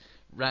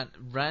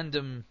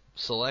random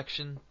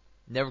selection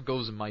never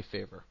goes in my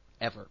favor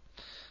ever.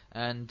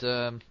 And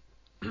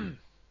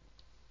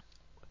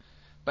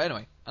but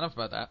anyway, enough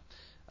about that.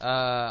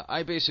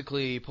 I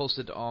basically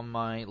posted on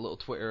my little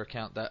Twitter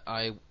account that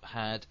I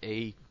had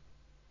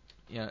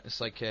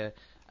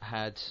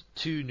had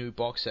 2 new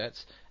box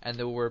sets, and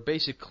there were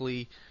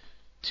basically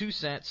 2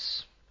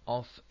 sets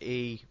of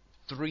a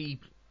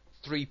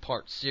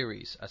three-part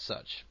series as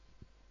such.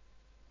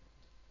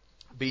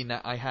 Being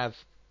that I have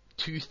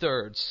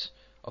 2/3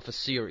 of a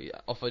series,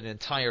 of an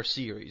entire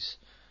series,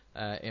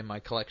 in my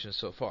collection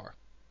so far.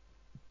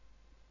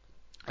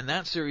 And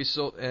that series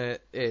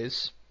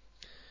is,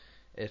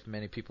 if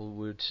many people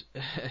would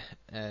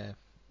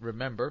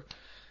remember,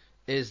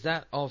 is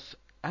that of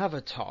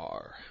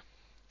Avatar.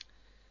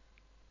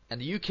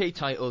 And the UK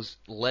title is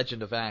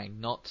Legend of Aang,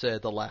 not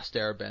The Last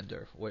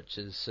Airbender, which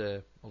is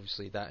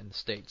obviously that in the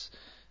States.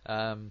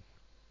 But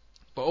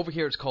over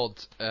here it's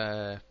called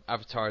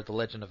Avatar, The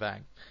Legend of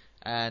Aang.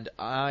 And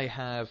I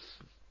have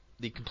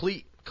the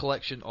complete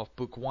collection of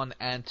Book 1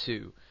 and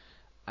 2.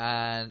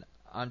 And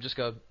I'm just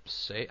going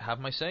to have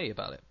my say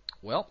about it.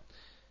 Well,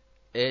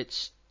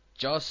 it's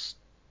just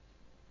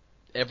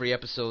every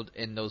episode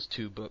in those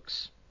 2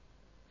 books,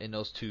 in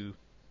those 2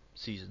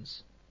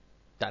 seasons.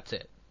 That's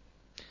it.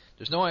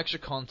 There's no extra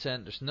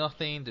content, there's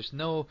nothing, there's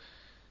no...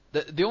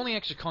 The only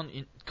extra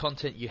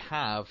content you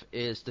have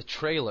is the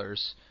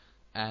trailers,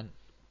 and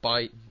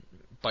by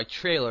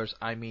trailers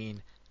I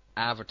mean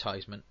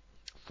advertisement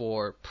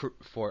for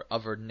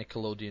other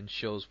Nickelodeon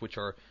shows, which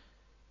are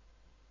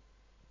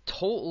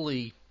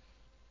totally...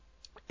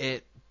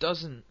 It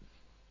doesn't...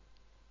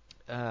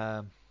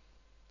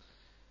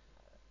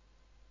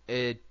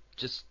 it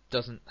just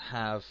doesn't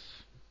have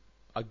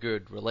a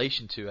good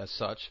relation to as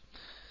such.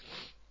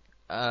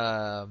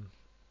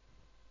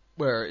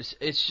 Where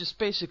it's just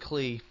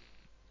basically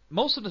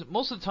most of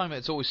the time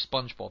it's always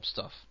SpongeBob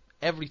stuff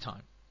every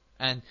time,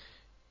 and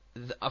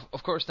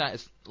of course that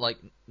is like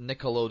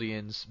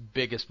Nickelodeon's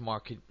biggest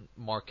market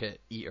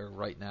eater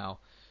right now,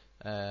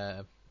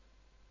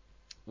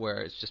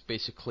 where it's just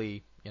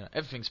basically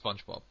everything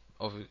SpongeBob.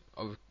 Of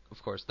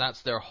course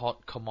that's their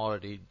hot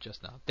commodity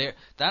just now.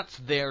 That's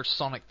their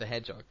Sonic the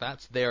Hedgehog.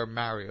 That's their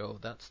Mario.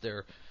 That's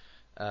their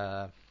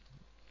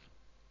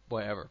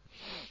whatever.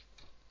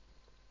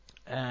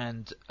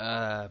 And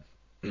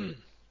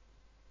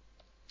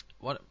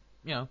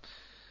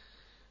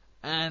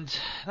and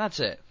that's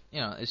it.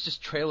 It's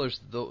just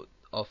trailers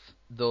of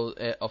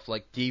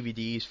like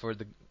DVDs for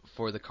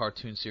the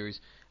cartoon series,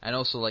 and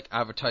also like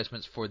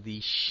advertisements for the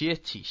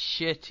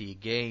shitty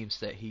games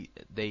that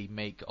they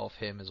make of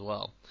him as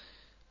well.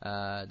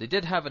 They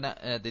did have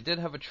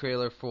a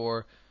trailer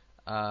for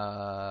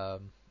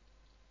one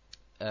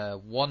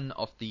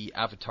of the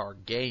Avatar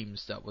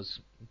games that was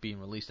being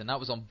released, and that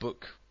was on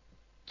Book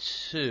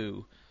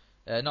 2,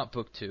 not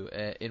Book 2.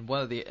 In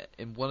one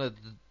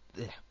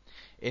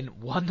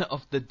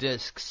of the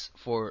discs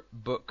for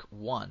Book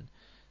 1.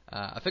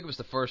 I think it was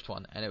the first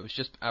one, and it was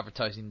just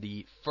advertising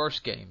the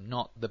first game,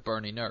 not the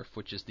Burning Earth,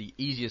 which is the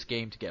easiest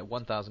game to get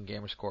 1,000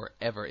 gamer score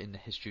ever in the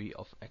history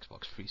of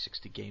Xbox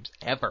 360 games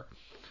ever.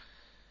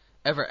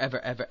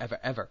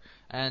 Ever.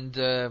 And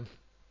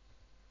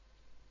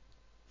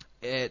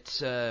it's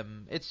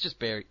just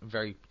very,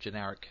 very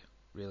generic,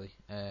 really.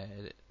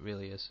 It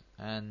really is.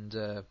 And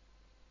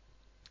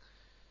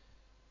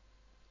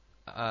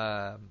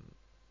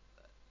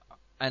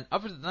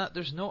other than that,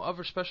 there's no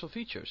other special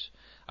features.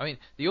 I mean,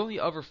 the only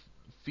other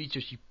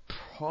features you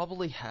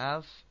probably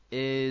have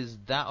is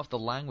that of the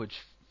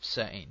language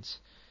settings,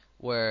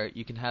 where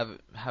you can have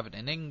it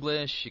in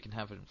English, you can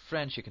have it in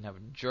French, you can have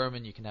it in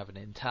German, you can have it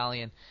in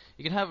Italian,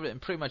 you can have it in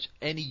pretty much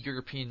any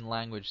European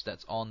language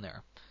that's on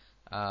there,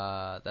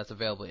 that's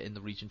available in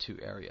the Region 2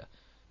 area.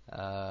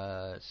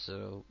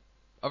 So,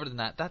 other than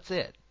that, that's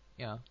it.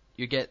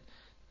 You get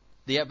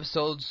the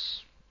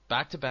episodes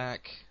back to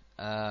back,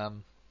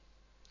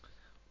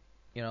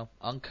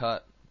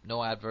 uncut,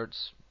 no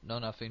adverts, no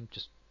nothing,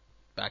 just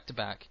back to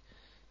back,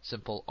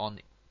 simple on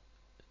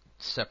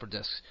separate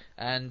discs.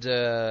 And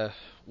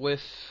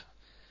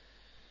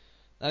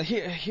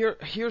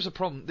here's a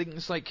problem.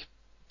 It's like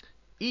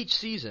each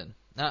season.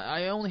 Now,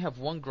 I only have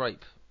one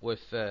gripe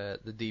with the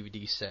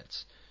DVD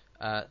sets,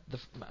 and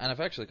I've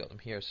actually got them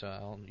here, so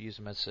I'll use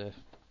them as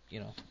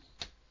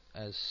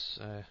a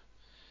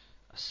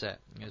set.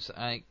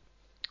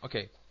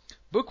 Okay,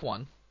 book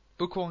one,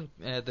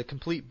 the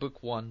complete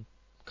book one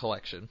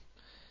collection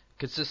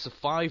consists of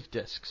 5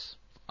 discs,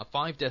 a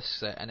 5-disc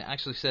set, and it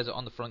actually says it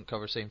on the front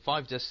cover, saying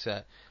 5-disc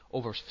set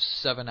over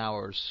 7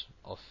 hours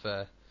of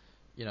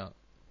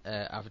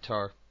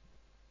Avatar,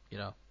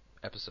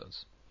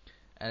 episodes,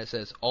 and it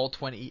says all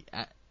 20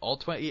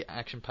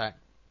 action-packed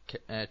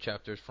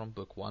chapters from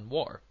book 1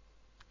 War.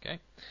 Okay,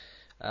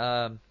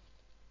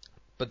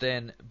 but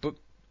then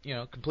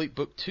complete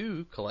book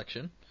 2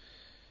 collection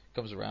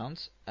comes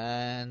around,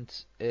 and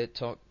it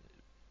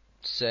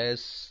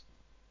says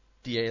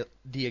the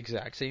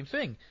exact same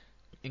thing.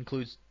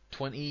 Includes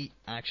 20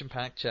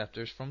 action-packed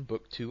chapters from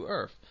book 2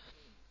 Earth.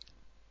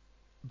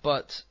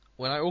 But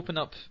when I open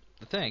up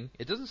the thing,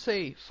 it doesn't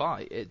say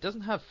 5. It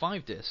doesn't have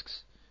 5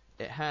 discs.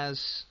 It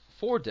has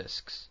 4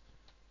 discs.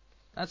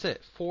 That's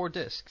it, 4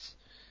 discs.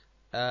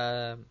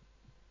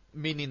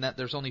 Meaning that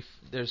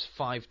there's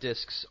 5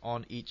 discs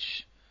on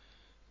each.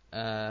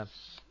 5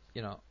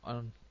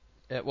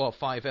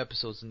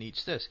 episodes in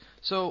each disc.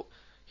 So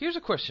here's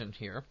a question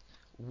here: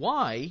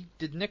 why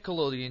did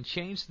Nickelodeon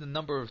change the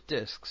number of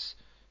discs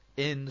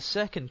in the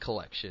second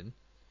collection?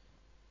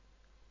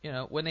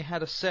 When they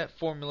had a set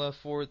formula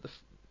for the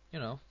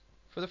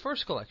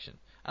first collection.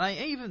 And I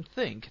even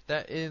think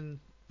that in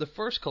the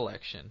first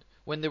collection,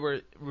 when they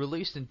were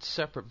released in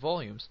separate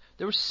volumes,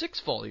 there were 6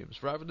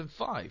 volumes rather than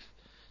 5.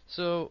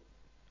 So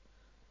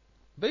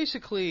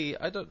basically,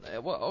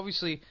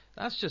 obviously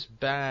that's just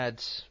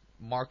bad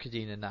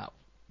marketing in that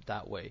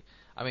way.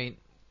 I mean,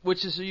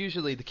 which is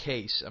usually the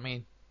case. I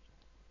mean,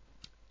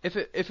 if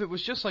it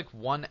was just like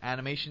one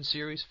animation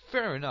series,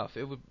 fair enough.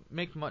 It would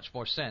make much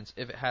more sense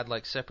if it had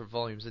like separate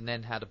volumes and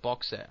then had a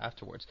box set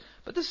afterwards.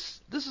 But this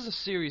is a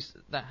series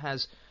that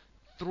has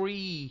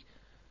 3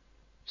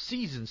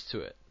 seasons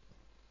to it.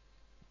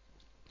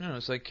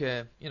 It's like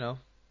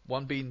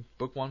one being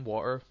book 1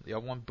 Water, the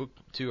other one book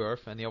 2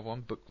 Earth, and the other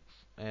one book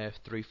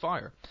 3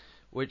 Fire.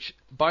 Which,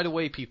 by the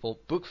way,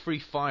 people, book 3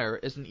 Fire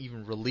isn't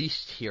even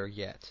released here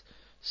yet.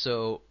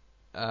 So,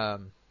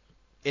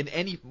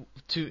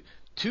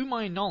 to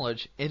my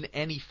knowledge, in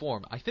any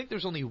form, I think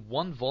there's only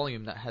 1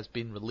 volume that has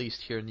been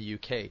released here in the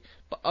UK.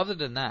 But other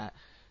than that,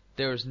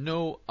 there's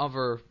no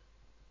other,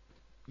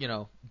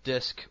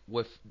 disc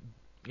with,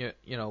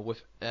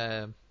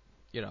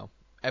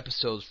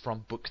 episodes from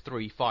book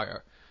 3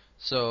 Fire.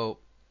 So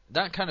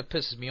that kind of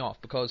pisses me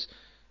off, because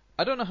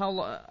I don't know how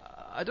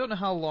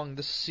long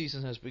this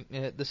season has been.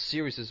 This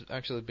series has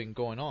actually been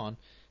going on.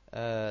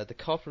 The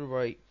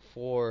copyright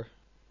for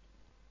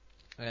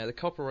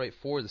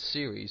the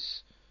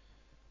series.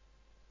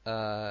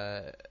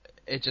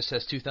 It just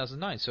says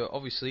 2009, so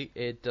obviously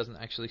it doesn't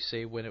actually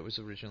say when it was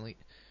originally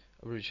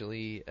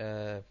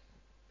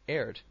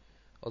aired.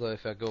 Although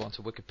if I go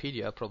onto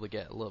Wikipedia, I'll probably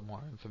get a little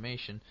more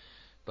information,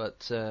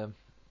 but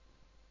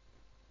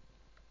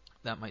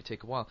that might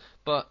take a while.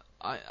 But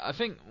I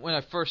think when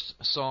I first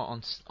saw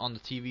on the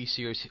TV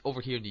series over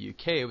here in the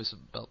UK, it was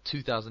about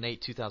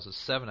 2008,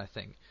 2007, I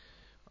think,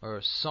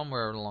 or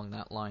somewhere along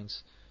that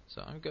lines.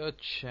 So I'm gonna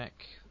check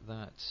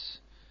that.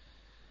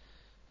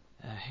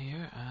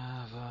 Here,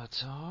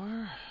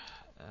 Avatar.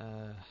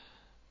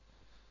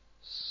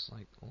 It's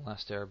like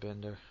Last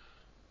Airbender.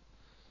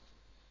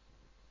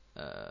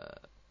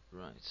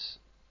 Right.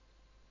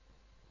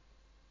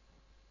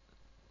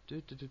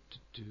 It's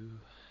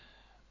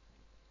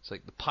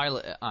like the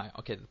pilot.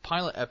 The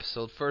pilot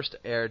episode first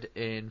aired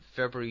in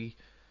February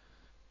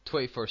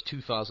 21st,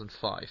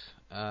 2005.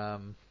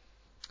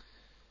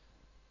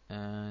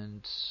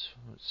 And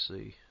let's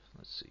see.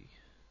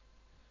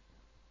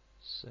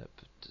 It's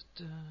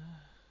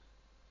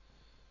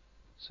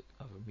like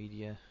other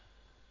media.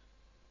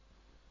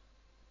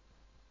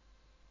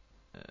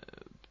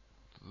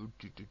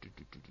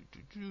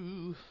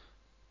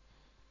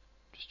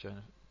 Just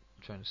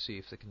trying to see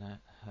if they can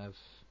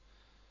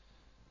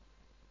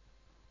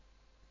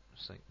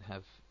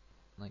have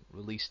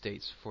release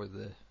dates for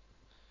the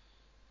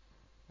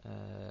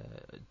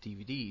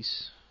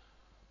DVDs.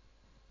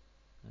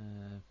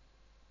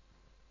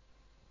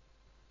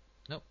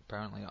 Nope,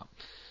 apparently not.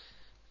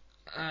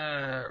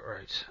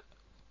 Right.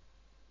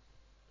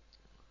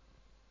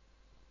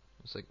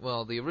 It's like,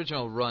 well, the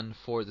original run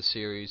for the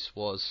series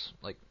was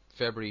like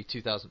February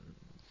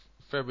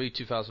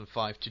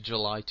 2005 to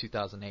July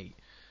 2008,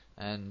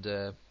 and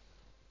I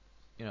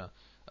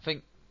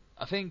think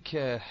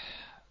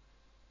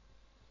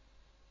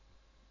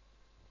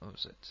what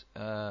was it?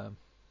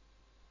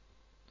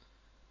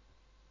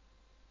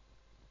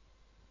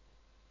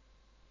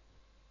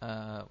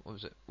 What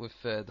was it? With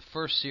the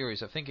first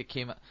series, I think it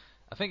came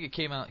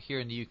out here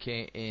in the UK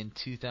in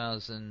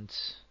 2000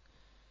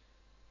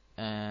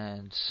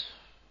 and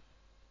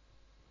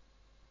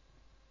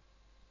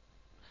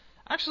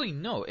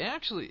no.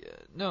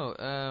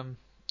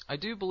 I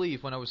do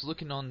believe when I was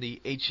looking on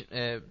the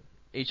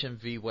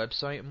HMV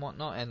website and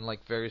whatnot, and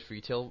like various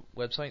retail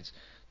websites,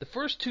 the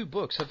first 2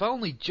 books have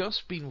only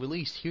just been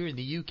released here in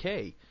the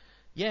UK.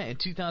 Yeah, in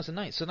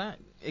 2009. So that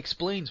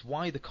explains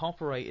why the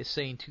copyright is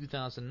saying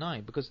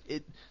 2009, because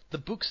the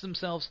books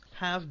themselves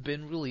have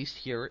been released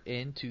here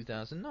in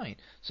 2009.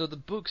 So the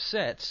book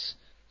sets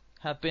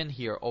have been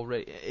here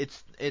already.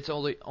 It's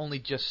only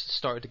just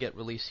started to get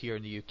released here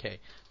in the UK,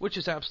 which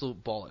is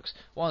absolute bollocks.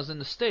 Whereas in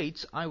the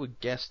States, I would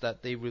guess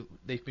that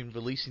they've been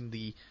releasing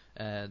the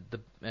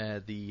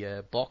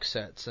box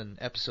sets and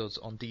episodes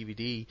on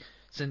DVD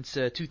since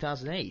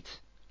 2008.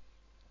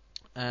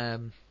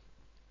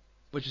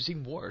 Which is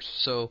even worse.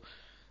 So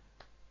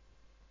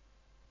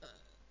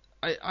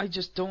I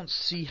just don't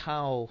see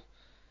how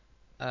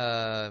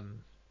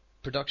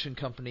production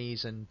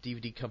companies and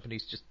DVD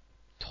companies just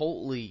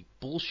totally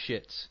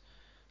bullshit,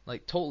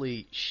 like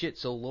totally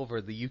shits all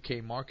over the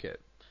UK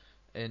market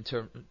in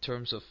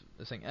terms of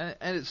the thing,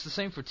 and it's the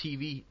same for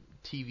TV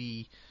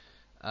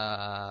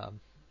kind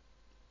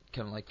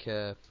of like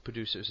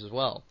producers as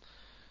well,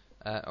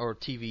 or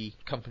TV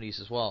companies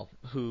as well,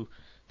 who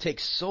take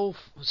so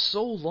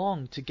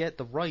long to get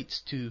the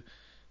rights to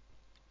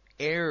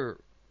air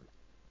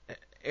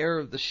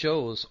the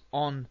shows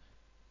on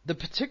a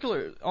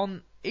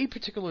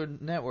particular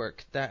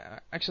network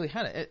that actually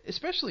had it,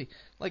 especially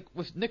like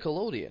with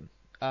Nickelodeon.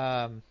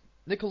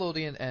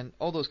 Nickelodeon and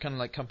all those kind of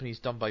like companies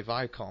done by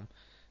Viacom,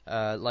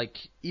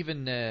 like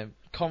even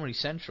Comedy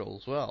Central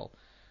as well.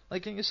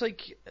 Like it's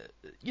like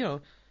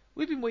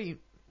we've been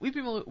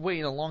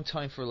waiting a long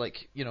time for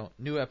like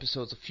new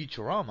episodes of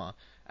Futurama,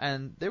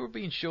 and they were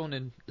being shown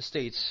in the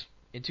States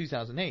in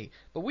 2008,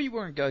 but we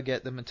weren't gonna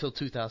get them until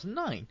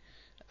 2009.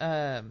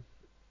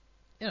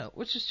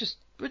 Which is just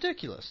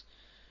ridiculous.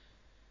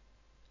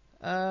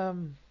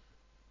 And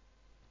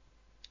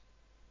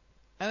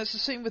it's the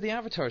same with the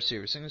Avatar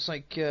series, and it's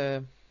like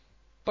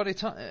by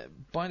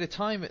the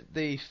time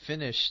they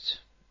finished,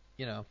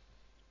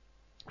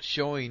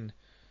 showing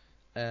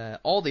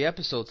all the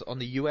episodes on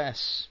the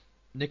US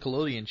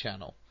Nickelodeon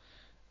channel,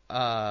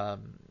 a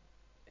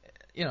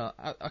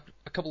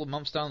couple of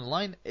months down the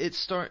line, they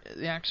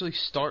actually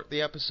start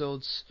the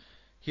episodes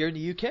here in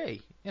the UK,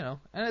 and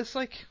it's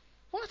like,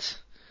 what?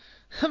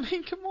 I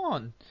mean, come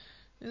on.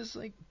 It's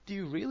like, do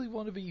you really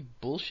want to be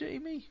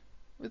bullshitting me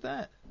with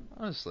that?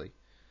 Honestly,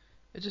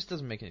 it just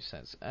doesn't make any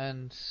sense.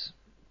 And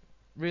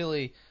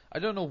really, I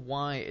don't know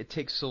why it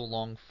takes so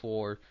long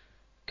for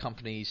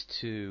companies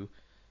to,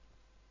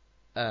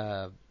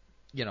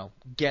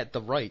 get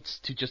the rights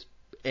to just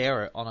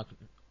air it on a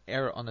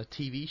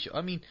TV show.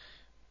 I mean,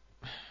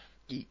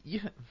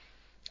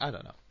 I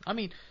don't know. I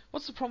mean,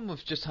 what's the problem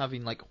with just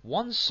having like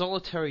one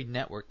solitary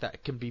network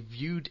that can be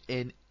viewed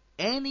in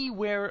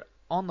anywhere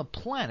on the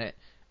planet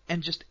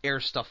and just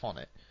air stuff on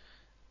it?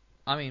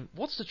 I mean,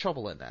 what's the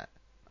trouble in that?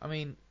 I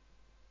mean,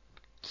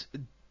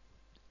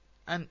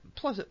 and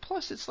plus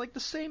it's like the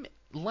same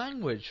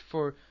language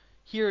for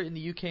here in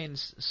the UK and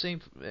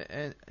same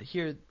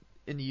here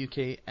in the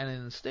UK and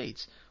in the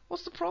States.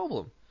 What's the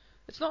problem?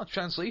 It's not a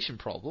translation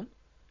problem,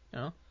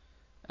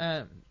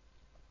 I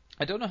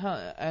don't know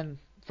how, and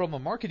from a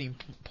marketing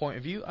point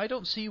of view, I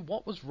don't see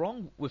what was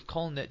wrong with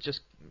calling it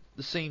just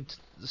the same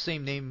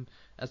name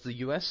as the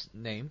US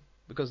name,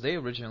 because they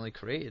originally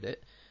created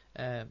it.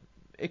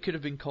 It could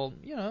have been called,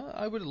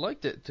 I would have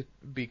liked it to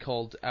be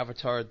called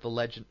Avatar: The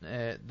Legend,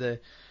 the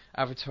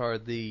Avatar: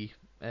 The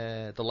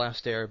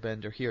Last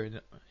Airbender here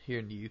in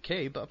the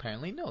UK, but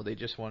apparently no, they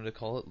just wanted to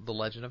call it The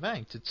Legend of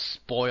Aang to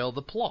spoil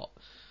the plot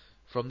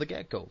from the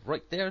get-go,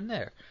 right there and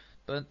there.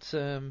 But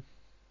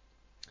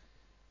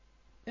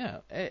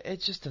it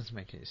just doesn't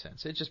make any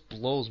sense. It just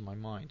blows my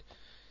mind.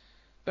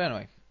 But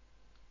anyway,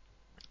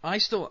 I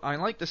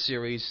like the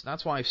series.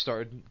 That's why I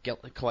started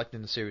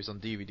collecting the series on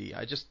DVD.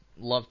 I just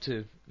love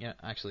to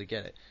actually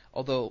get it.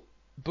 Although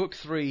Book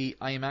 3,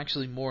 I am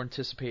actually more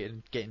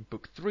anticipating getting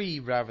Book 3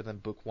 rather than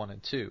Book 1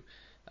 and 2.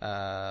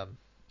 I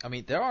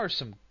mean, there are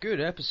some good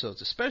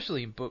episodes,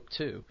 especially in Book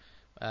 2,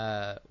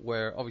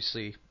 where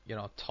obviously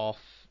Toph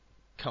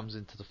comes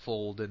into the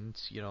fold and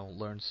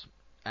learns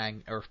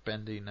Aang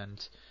earthbending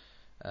and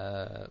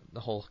the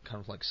whole kind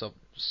of like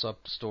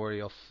sub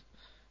story of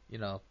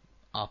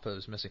Appa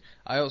is missing.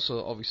 I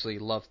also obviously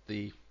loved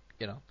the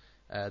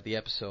the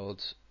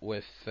episode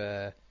with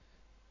what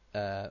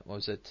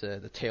was it,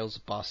 the Tales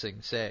of Ba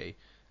Sing Se,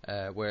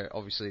 where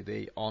obviously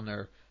they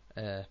honor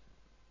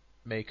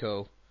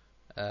Mako,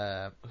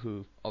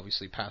 who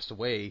obviously passed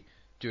away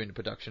during the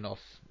production of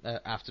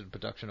after the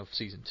production of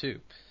season 2.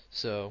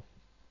 So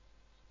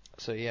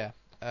yeah.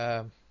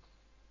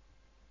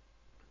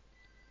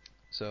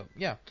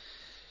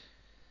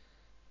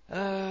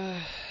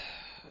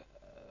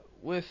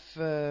 With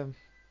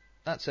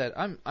that said,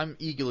 I'm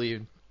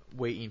eagerly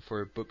waiting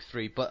for Book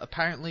 3, but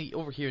apparently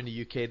over here in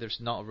the UK there's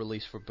not a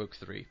release for Book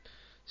 3,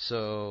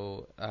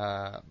 so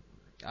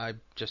I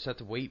just have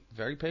to wait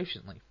very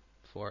patiently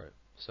for it.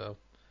 So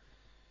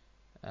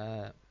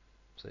there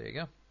you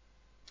go.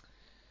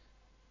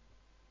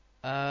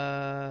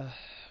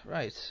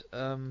 Right.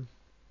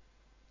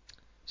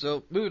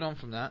 So moving on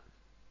from that,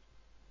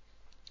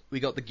 we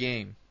got the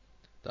game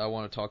that I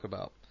want to talk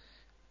about,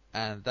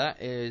 and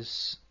that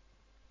is,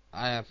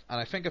 and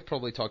I think I've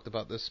probably talked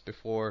about this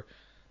before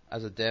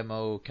as a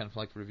demo, kind of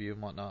like review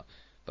and whatnot.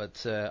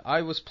 But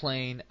I was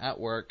playing at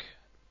work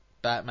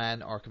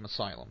Batman Arkham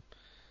Asylum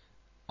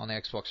on the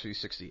Xbox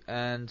 360,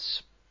 and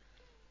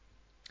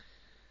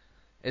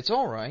it's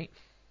all right.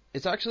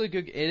 It's actually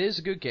good. It is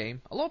a good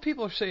game. A lot of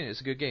people are saying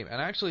it's a good game,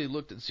 and I actually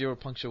looked at Zero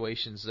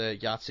Punctuation's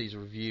Yahtzee's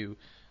review,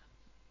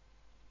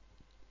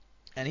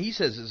 and he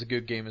says it's a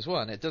good game as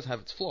well, and it does have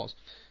its flaws.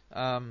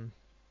 Although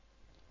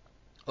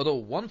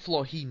one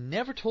flaw he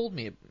never told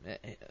me,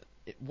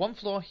 one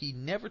flaw he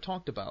never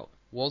talked about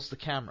was the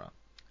camera.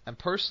 And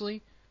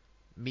personally,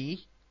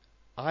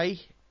 I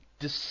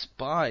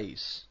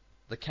despise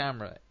the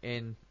camera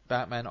in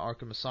Batman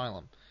Arkham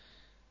Asylum.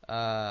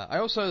 I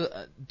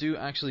also do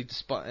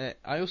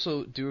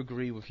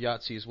agree with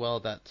Yahtzee as well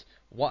that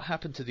what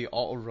happened to the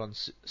auto run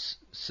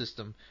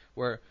system,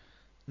 where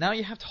now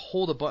you have to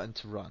hold a button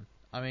to run.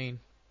 I mean,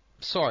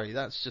 sorry,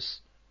 that's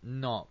just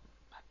not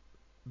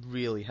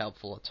really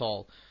helpful at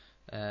all.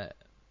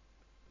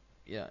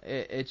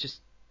 It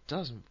just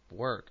doesn't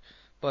work.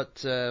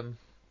 But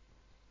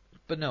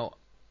no,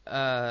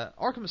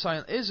 Arkham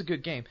Asylum is a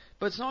good game,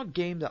 but it's not a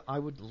game that I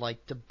would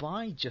like to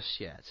buy just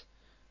yet.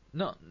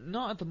 Not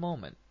at the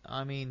moment.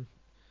 I mean,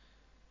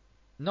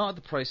 not at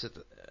the price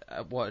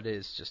at what it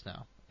is just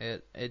now.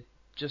 It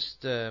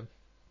just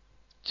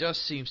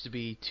seems to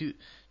be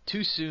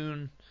too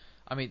soon.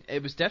 I mean,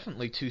 it was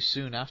definitely too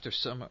soon after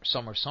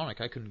Summer Sonic.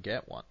 I couldn't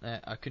get one.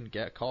 I couldn't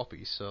get a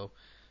copy, so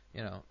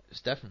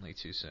it's definitely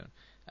too soon.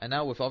 And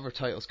now with other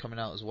titles coming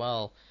out as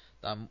well,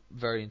 that I'm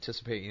very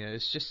anticipating.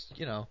 It's just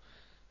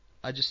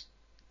I just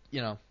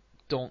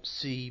don't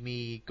see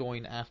me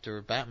going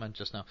after Batman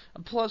just now.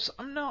 And plus,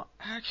 I'm not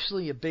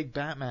actually a big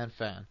Batman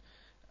fan.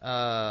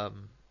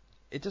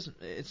 It's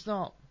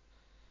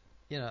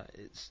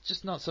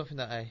just not something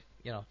that I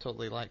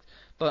totally liked.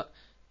 But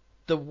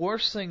the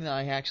worst thing that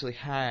I actually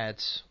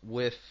had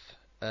with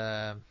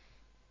Batman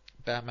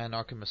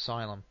Arkham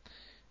Asylum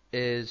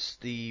is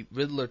the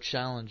Riddler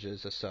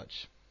challenges as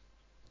such,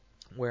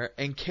 where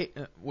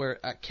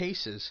at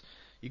cases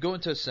you go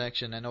into a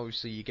section and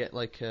obviously you get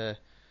like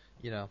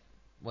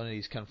one of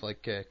these kind of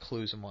like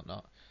clues and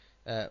whatnot,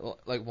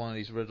 like one of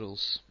these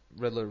Riddler's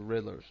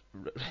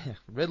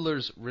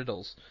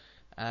riddles,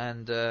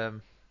 and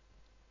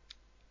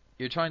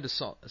you're trying to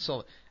solve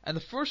it. And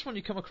the first one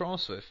you come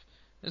across with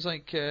is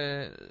like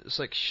it's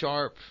like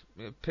sharp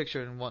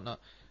picture and whatnot,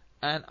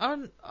 and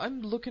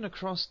I'm looking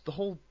across the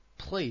whole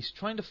place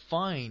trying to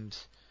find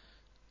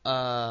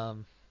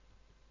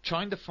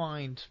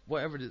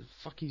whatever the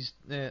fuck he's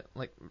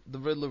like the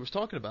Riddler was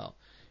talking about.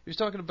 He was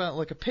talking about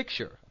like a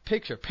picture,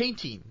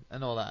 painting,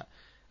 and all that.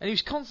 And he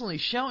was constantly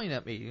shouting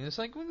at me. And it's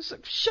like,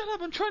 shut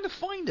up! I'm trying to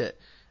find it.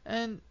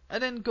 And I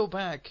then go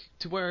back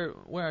to where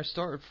I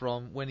started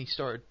from when he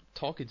started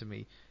talking to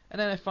me.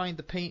 And then I find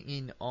the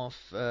painting of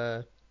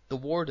the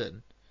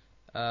Warden,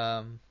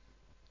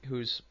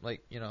 who's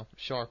like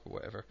sharp or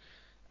whatever.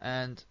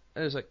 And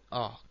I was like,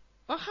 oh,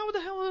 how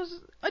the hell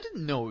is? I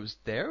didn't know it was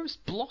there. It was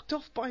blocked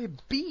off by a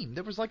beam.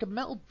 There was like a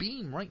metal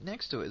beam right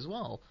next to it as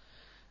well.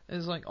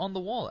 It's like on the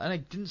wall, and I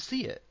didn't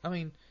see it. I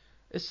mean,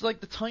 it's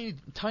like the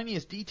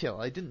tiniest detail.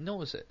 I didn't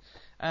notice it.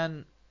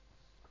 And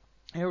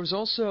there was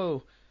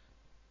also,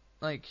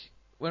 like,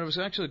 when I was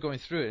actually going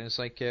through it, and it's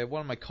like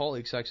one of my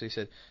colleagues actually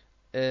said,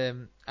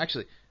 it's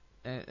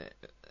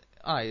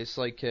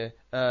like,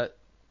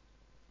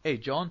 hey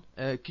John,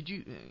 could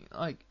you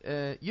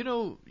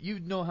you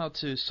know how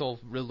to solve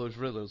Riddler's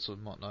riddles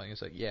and whatnot? And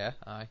it's like, yeah,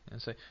 aye. And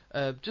it's like,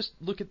 just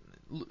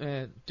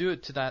do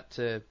it to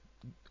that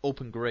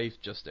open grave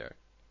just there.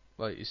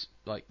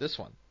 Like this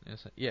one. And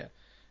it's like, yeah.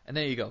 And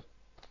there you go.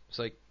 It's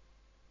like,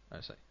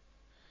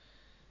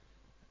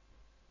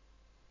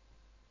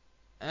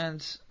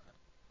 and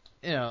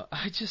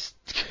I just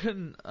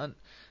couldn't.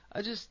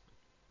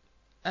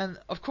 And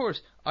of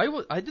course,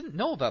 I didn't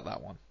know about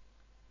that one,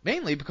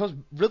 mainly because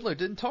Riddler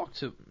didn't talk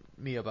to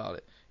me about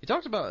it. He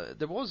talked about it.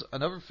 There was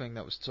another thing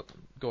that was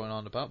going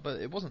on about, but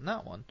it wasn't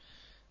that one.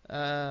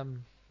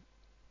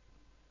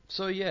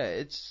 So yeah,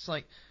 it's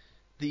like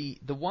the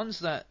ones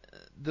that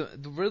the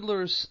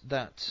Riddlers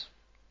that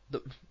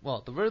the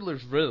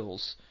Riddler's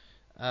riddles,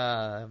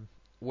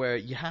 where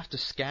you have to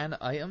scan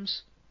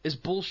items, is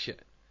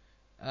bullshit.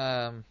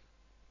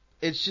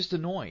 It's just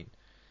annoying.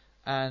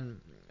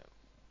 And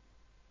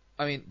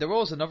I mean, there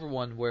was another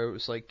one where it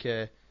was like,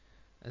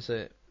 it's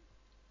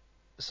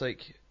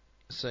like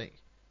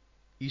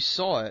you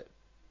saw it,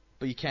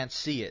 but you can't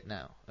see it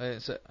now.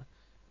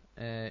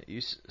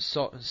 You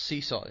saw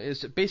seesaw.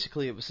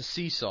 Basically it was a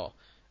seesaw,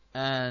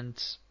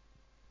 and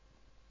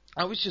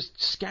I was just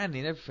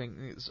scanning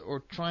everything or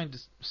trying to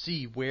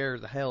see where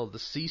the hell the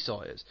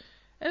seesaw is,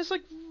 and it's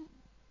like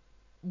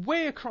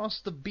way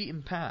across the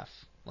beaten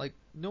path, like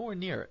nowhere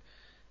near it.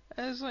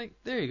 And it's like,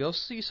 there you go,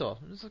 seesaw.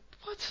 And it's like,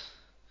 what?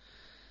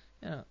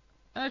 And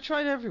I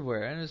tried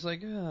everywhere, and it's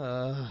like,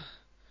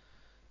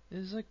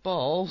 it's like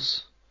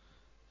balls,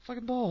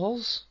 fucking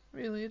balls.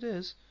 Really, it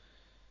is.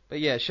 But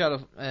yeah,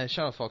 Shadow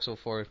Fox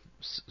 04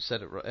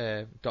 said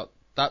it. Got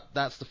that.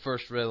 That's the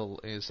first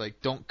riddle. Is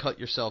like, don't cut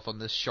yourself on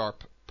this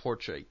sharp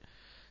portrait.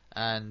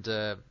 And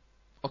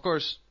of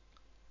course,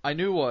 I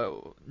knew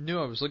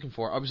I was looking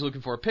for. I was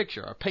looking for a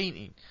picture, a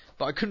painting,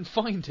 but I couldn't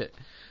find it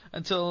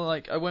until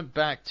like I went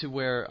back to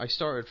where I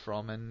started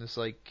from, and it's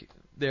like,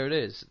 there it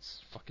is.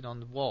 It's fucking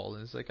on the wall,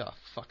 and it's like, oh,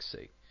 fuck's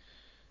sake,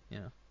 you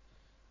know.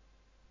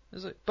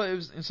 It's like, but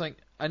it's like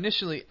I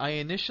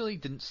initially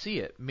didn't see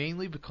it,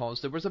 mainly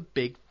because there was a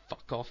big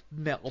fuck off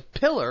metal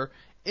pillar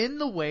in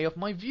the way of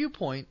my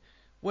viewpoint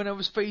when I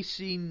was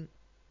facing,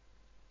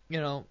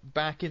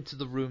 back into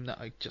the room that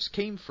I just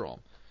came from.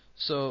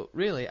 So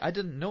really, I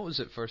didn't notice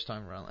it first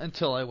time around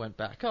until I went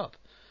back up.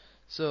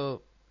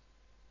 So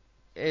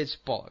it's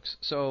bollocks.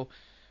 So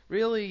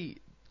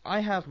really, I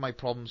have my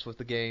problems with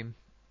the game.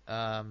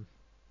 I'm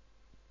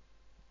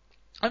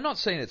not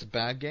saying it's a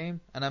bad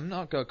game, and I'm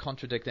not going to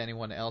contradict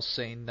anyone else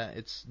saying that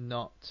it's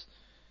not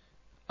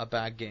a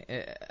bad game.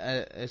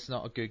 It's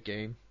not a good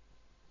game,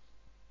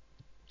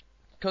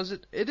 because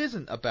it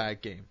isn't a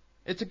bad game.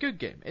 It's a good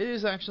game. It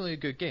is actually a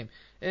good game.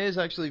 It is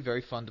actually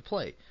very fun to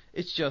play.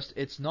 It's just,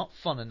 it's not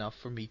fun enough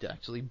for me to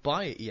actually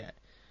buy it yet.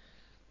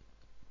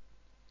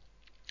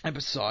 And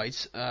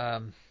besides, I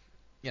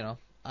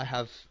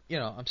have,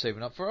 I'm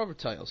saving up for other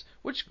titles,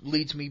 which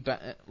leads me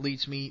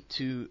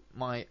to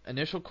my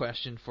initial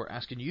question for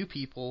asking you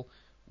people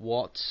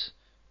what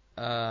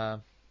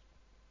titles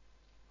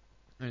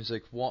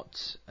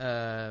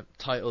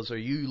are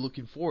you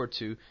looking forward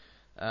to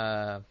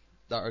that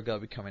are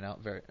going to be coming out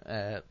very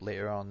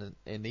later on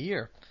in the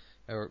year,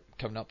 or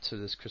coming up to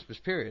this Christmas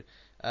period.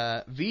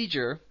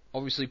 V'ger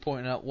obviously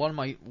pointing out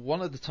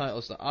one of the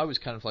titles that I was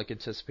kind of like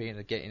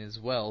anticipating getting as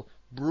well,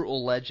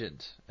 Brutal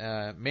Legend,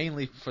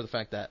 mainly for the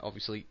fact that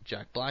obviously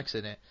Jack Black's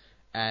in it,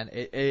 and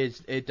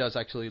it does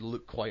actually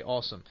look quite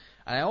awesome.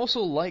 And I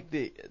also like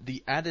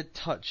the added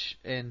touch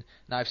in.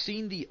 Now I've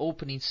seen the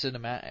opening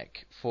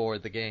cinematic for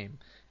the game,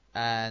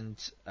 and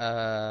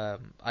I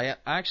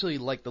actually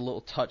like the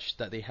little touch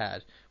that they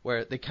had,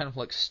 where they kind of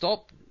like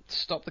stop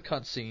the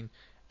cutscene,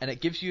 and it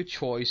gives you a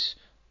choice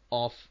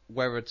of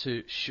whether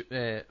to see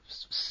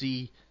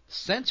the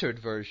censored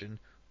version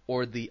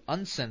or the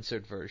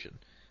uncensored version.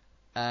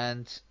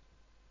 And,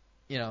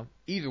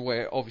 either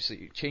way, obviously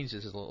it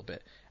changes it a little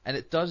bit. And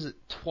it does it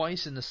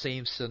twice in the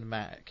same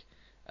cinematic,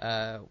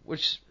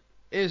 which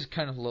is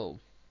kind of a little,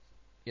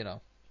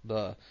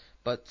 but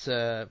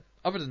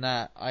other than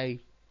that, I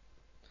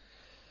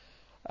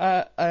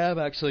am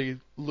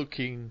actually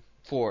looking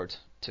forward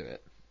to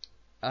it.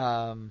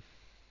 I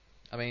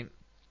mean,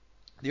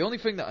 the only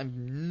thing that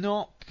I'm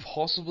not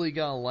possibly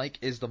gonna like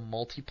is the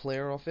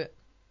multiplayer of it,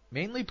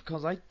 mainly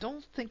because I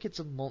don't think it's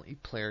a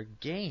multiplayer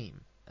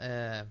game.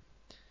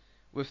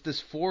 With this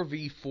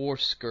 4v4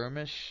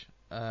 skirmish,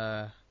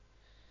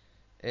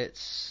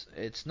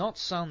 it's not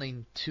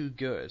sounding too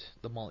good,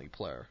 the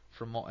multiplayer,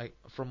 from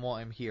what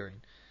I'm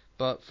hearing.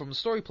 But from the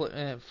story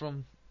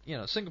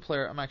single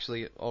player, I'm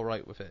actually all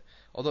right with it.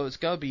 Although it's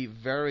gotta be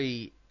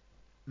very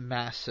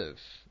massive.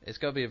 It's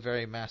gotta be a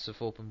very massive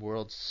open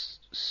world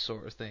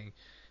sort of thing,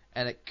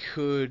 and it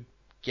could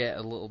get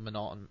a little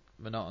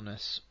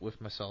monotonous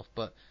with myself.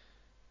 But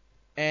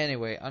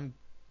anyway, I'm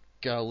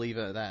gonna leave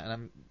it at that,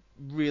 and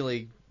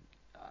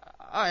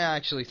I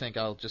actually think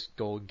I'll just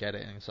go and get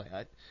it. And it's like,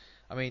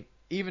 I mean,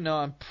 even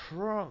though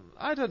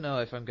I don't know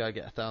if I'm gonna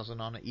get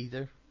 1,000 on it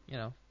either.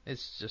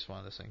 It's just one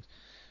of those things.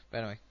 But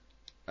anyway,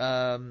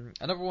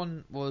 another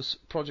one was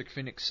Project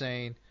Phoenix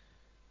saying,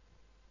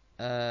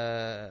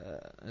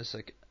 it's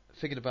like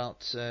thinking about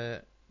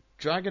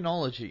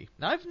Dragonology.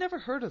 Now I've never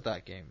heard of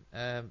that game.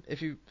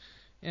 If you,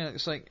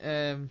 it's like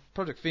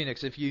Project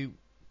Phoenix. If you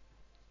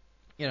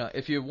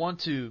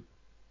want to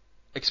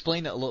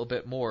explain it a little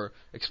bit more,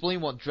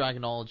 explain what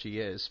Dragonology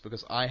is,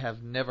 because I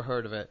have never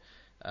heard of it.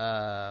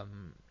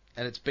 And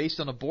it's based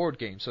on a board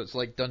game, so it's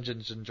like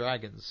Dungeons and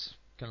Dragons,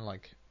 kind of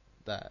like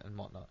that and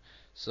whatnot.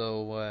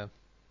 So,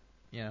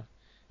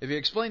 if you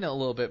explain it a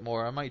little bit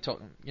more, I might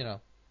talk,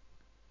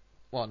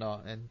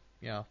 whatnot, and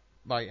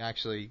might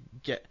actually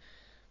get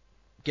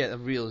a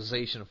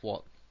realization of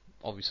what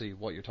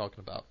you're talking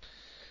about.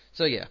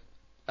 So yeah,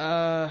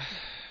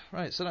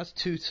 right. So that's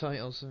 2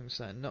 titles.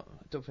 No, I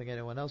don't think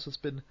anyone else has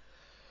been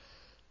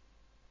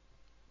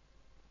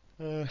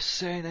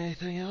saying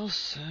anything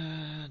else.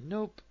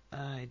 Nope,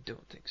 I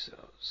don't think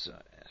so. So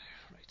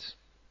right.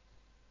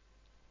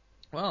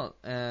 Well,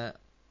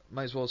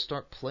 might as well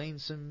start playing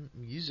some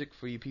music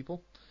for you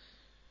people.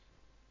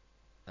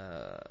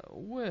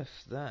 With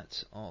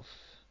that off,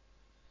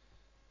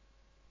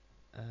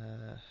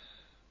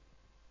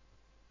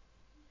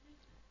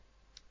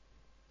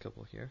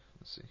 couple here.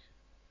 Let's see.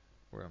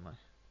 Where am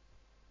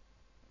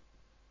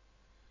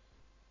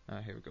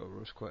I? Here we go.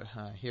 Rose quite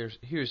high.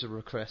 Here's a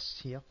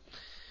request here.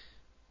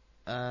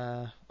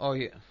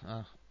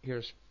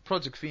 Here's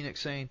Project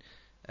Phoenix saying,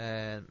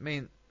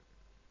 main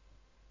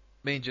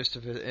gist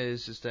of it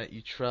is that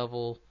you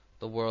travel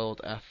the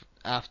world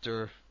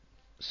after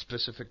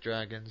specific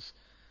dragons,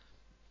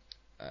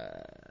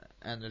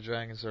 and the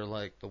dragons are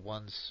like the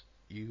ones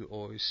you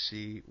always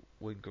see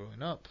when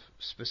growing up,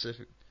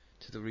 specific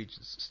to the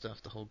regions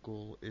stuff. The whole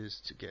goal is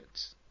to get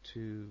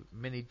to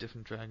many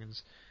different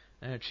dragons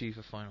and achieve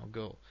a final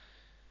goal.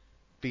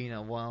 Been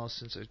a while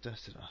since I've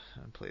tested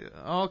and played it.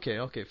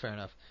 Okay, fair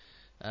enough.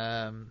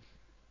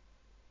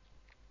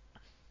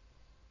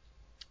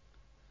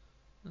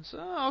 So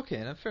okay,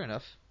 then fair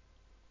enough.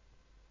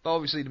 But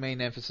obviously the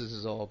main emphasis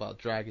is all about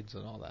dragons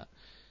and all that.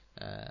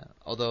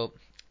 Although,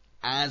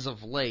 as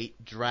of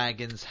late,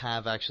 dragons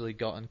have actually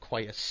gotten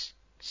quite a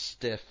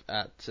stiff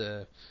at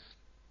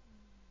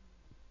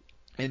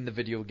in the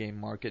video game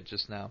market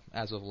just now,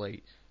 as of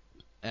late,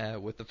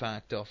 with the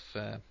fact of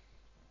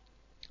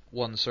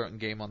one certain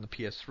game on the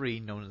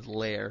PS3 known as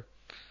Lair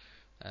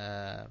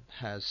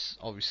has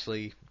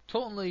obviously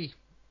totally,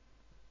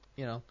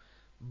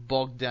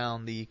 bogged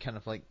down the kind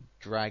of like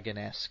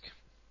dragon-esque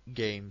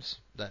games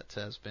that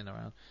has been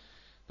around.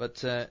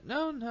 But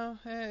no,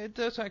 it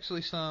does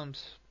actually sound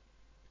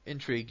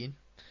intriguing.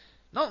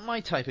 Not my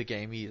type of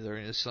game either.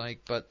 It's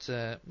like, but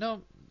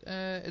no,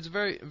 it's a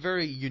very,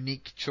 very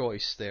unique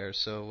choice there.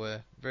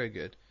 So very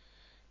good.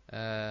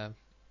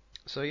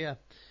 So yeah.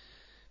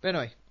 But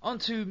anyway, on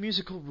to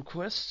musical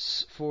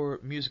requests for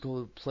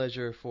musical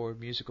pleasure for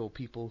musical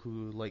people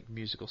who like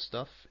musical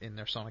stuff in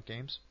their Sonic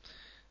games.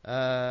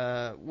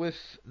 With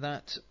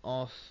that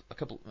of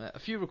a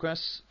few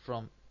requests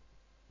from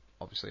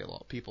obviously a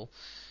lot of people.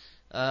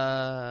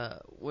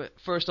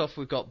 First off,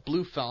 we've got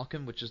Blue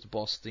Falcon, which is the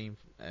boss theme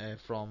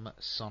from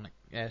Sonic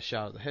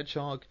Shadow the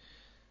Hedgehog.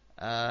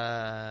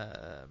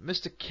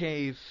 Mr.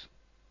 Cave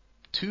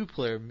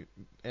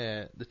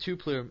the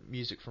two-player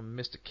music from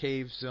Mr.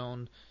 Cave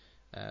Zone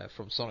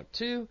from Sonic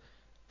 2,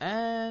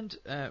 and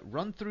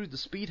Run Through the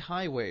Speed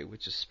Highway,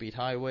 which is Speed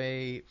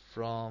Highway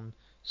from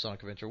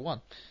Sonic Adventure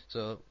 1.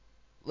 So,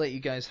 let you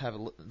guys have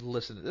a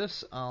listen to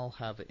this. I'll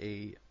have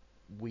a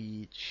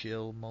wee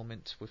chill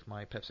moment with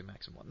my Pepsi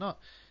Max and whatnot,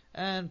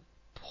 and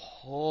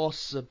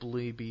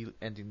possibly be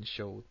ending the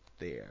show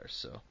there.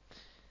 So,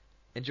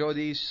 enjoy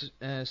these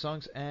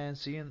songs, and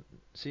see you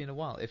in a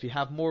while. If you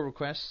have more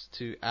requests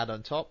to add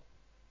on top,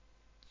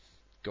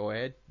 go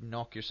ahead,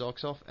 knock your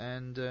socks off,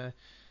 and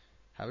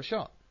have a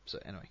shot. So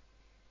anyway,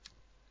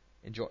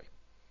 enjoy.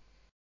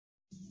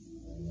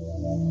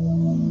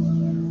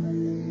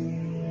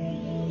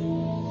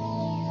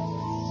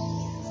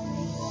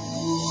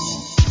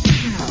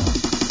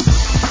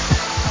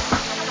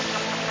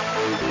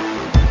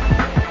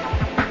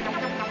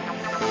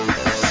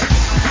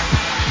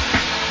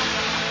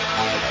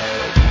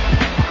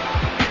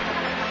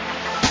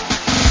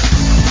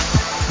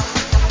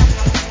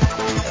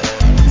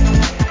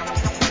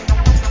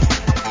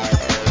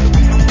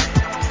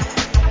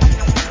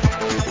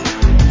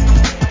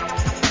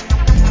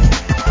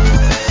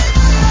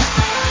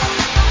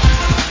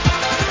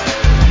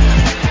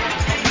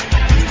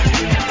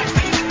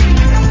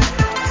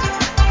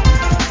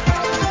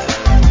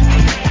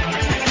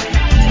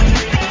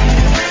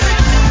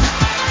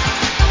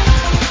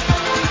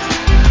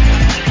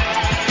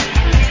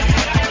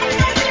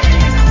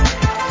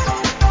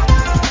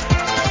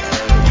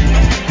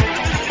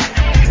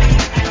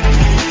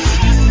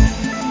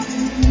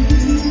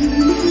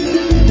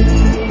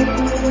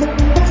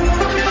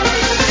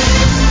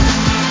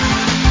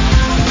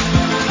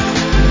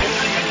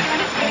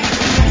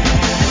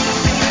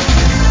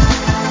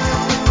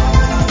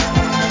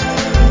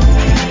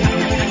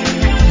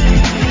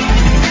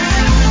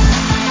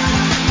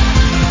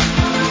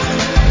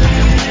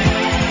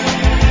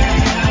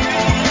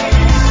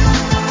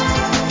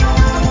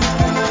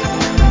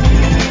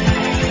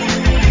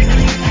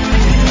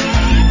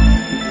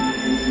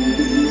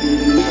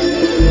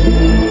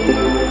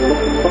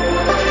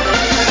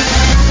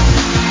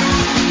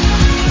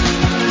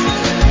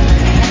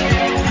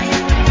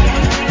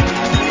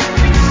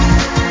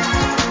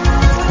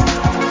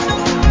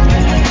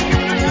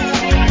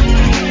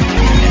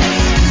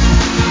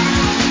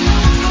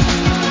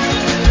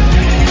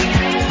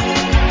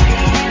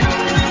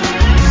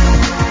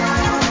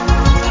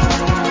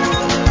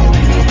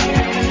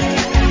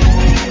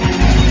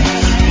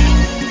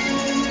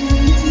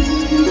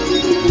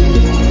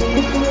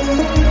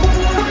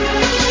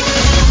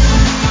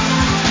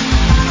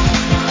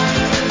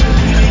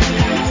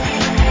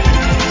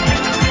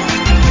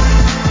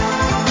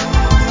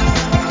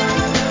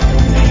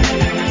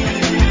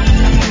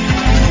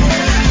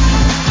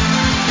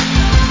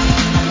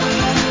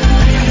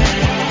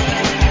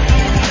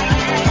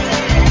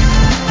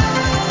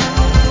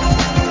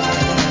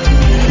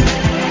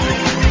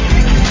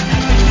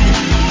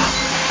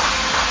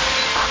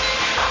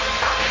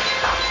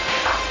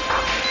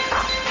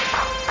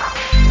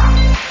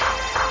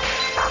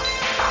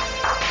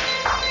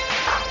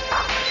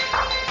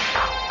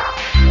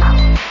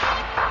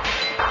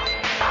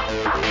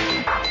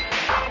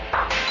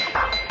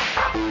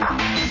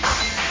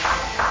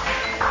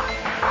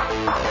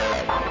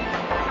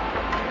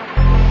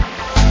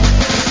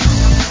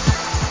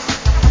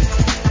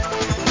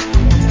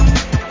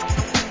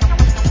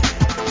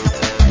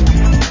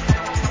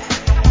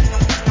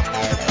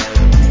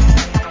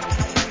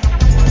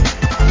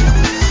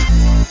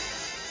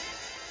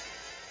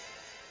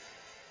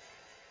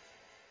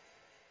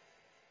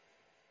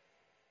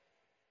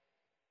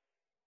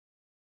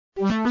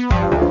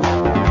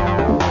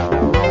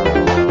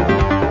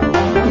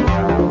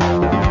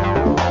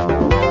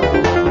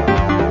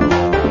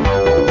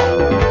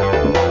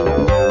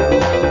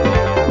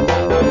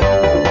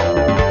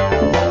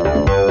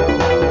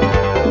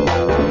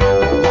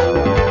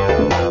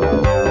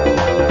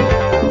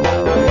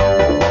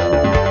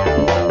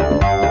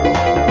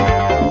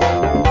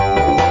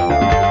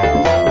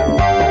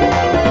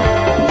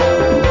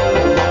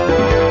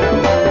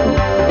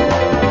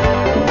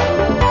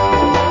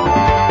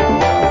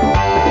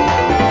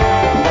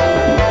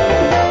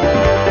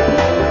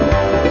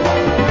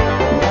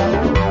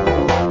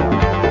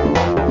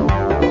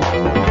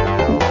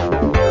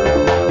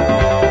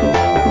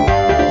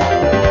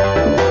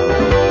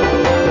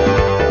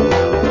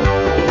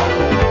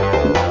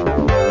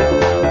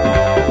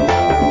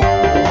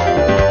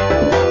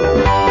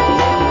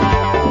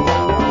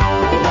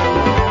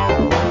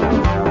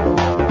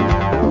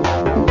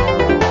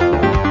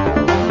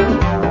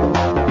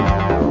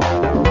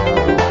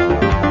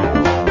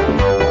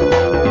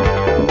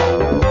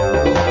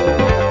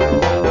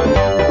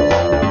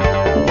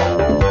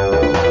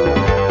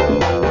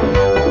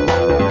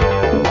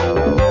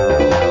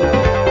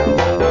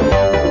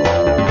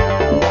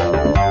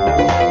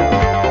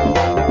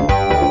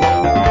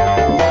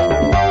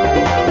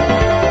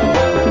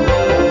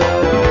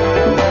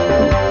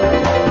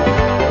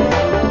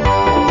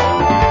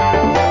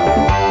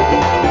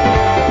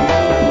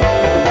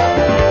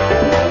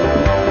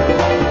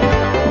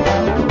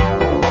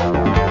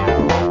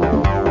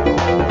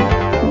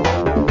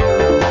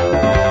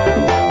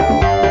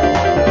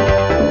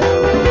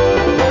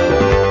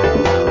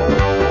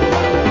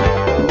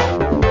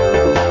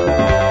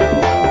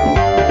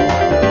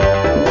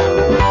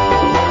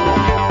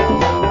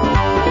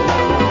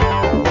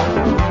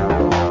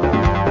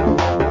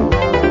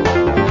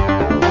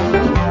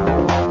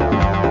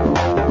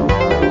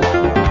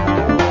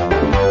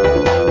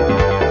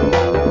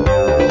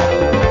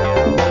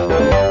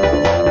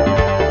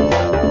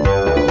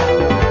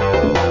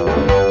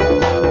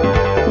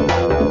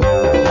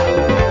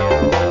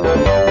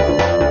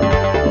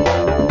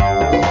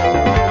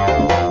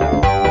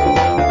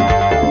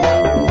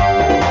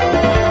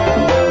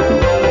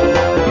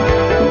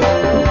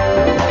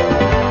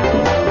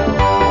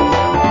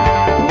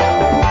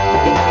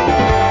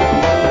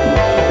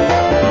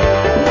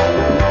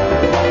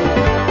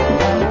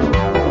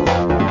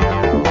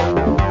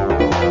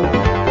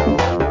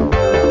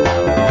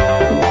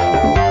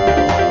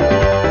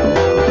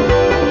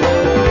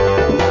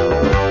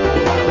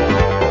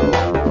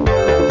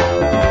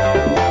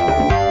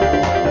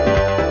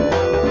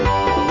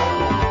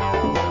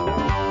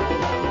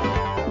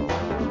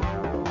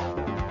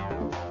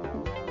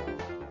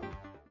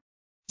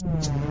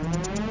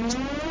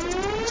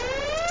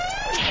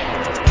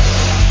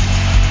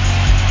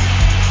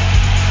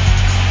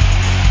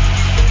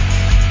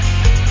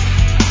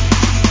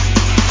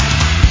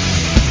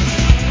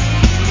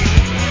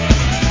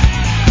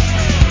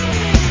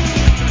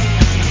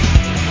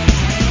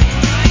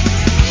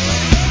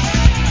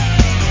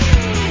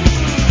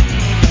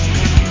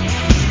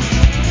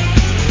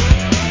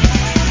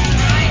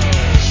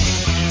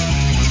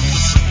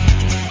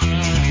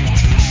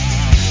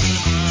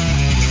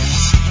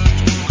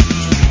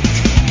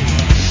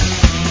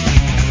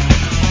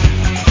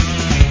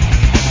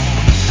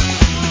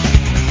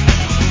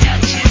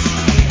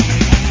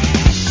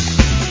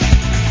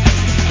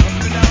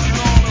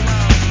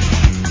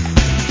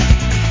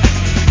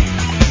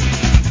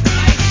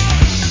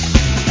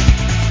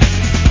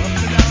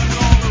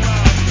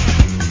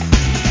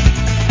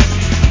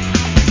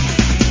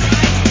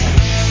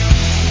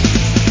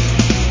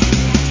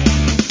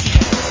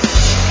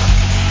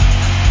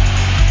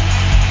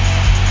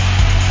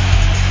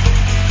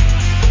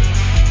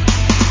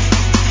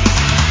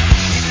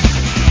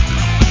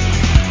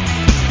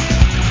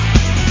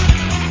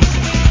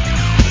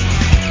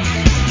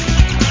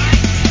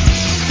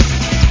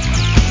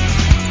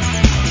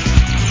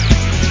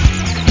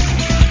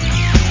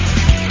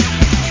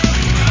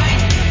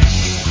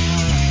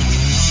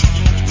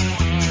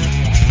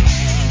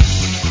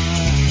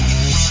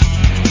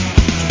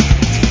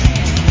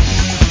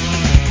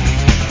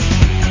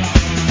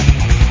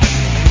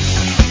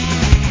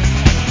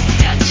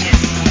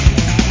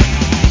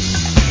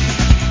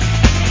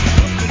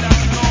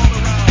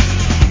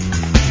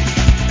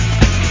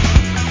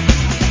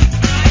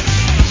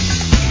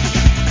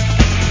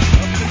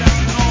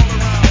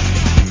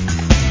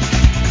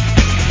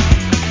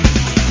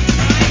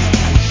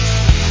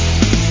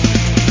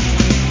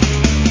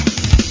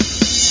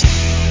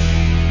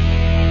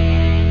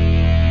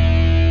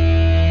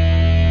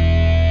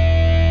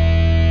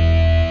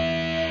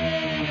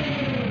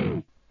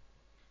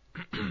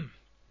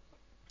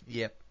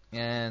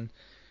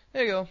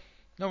 There you go.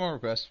 No more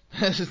requests.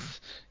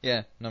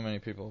 Yeah, not many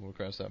people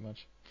request that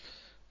much.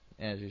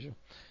 As usual.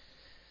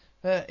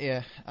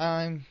 Yeah,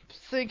 I'm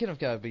thinking of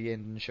gotta be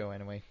ending the show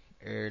anyway.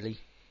 Early.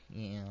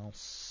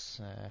 Yes.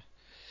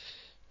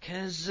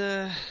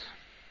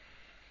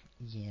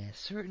 Yeah,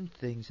 certain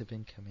things have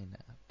been coming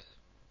up.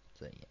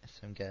 So yes,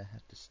 I'm gonna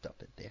have to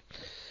stop it there.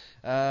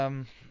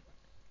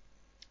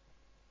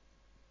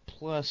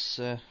 Plus,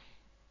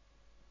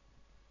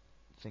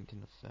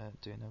 thinking of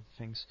doing other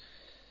things.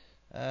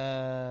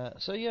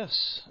 So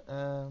yes.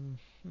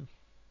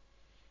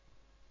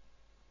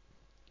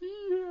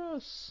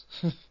 Yes.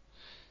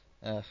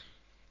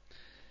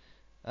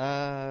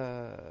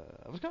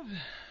 I was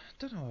gonna.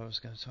 Don't know what I was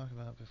gonna talk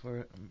about before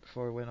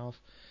it went off.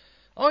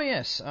 Oh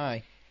yes,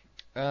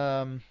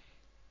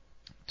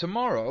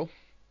 tomorrow,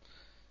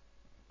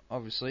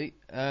 obviously,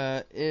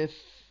 if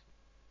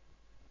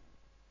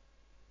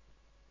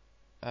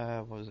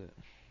what was it?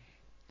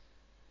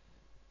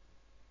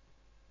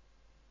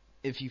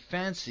 If you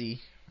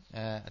fancy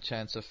a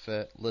chance of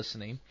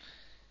listening,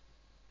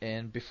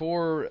 and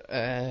before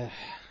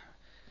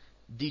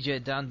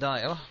DJ Dan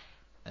Dial,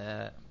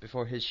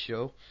 before his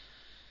show,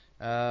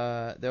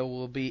 there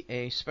will be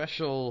a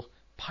special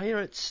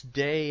Pirates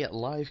Day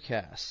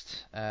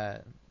livecast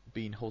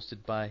being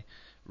hosted by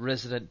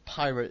resident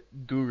pirate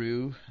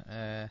guru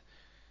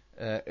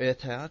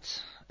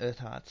Earthat.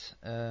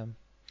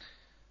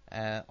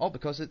 All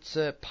because it's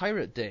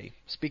Pirate Day.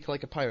 Speak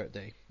like a pirate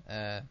day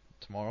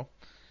tomorrow.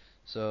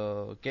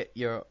 So get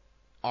your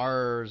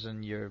R's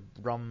and your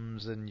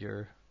rums and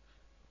your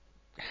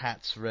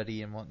hats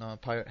ready and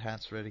whatnot, pirate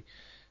hats ready.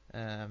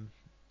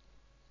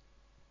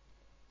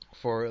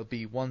 For it'll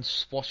be one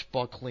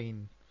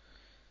swashbuckling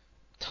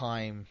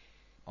time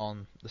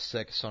on the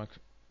Sega Sonic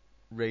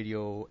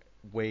radio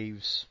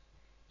waves,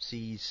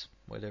 seas,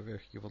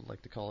 whatever you would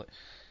like to call it,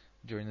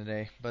 during the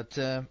day. But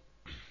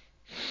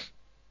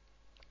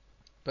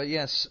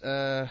yes,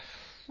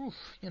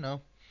 you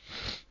know.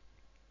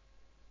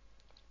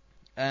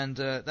 And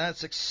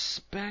that's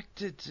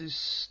expected to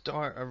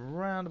start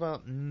around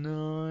about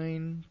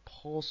 9,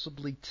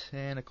 possibly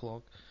 10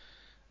 o'clock.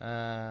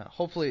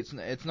 Hopefully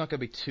it's not gonna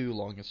be too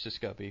long. It's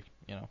just gonna be,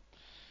 you know,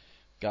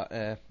 got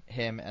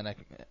him and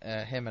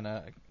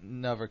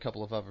another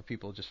couple of other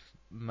people just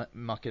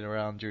mucking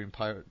around during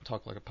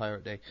Talk Like a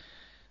Pirate Day.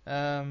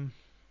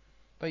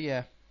 But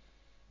yeah,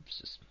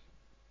 it's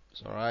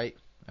alright.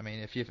 I mean,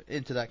 if you're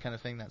into that kind of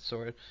thing, that's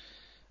sorted.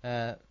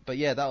 But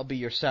yeah, that'll be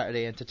your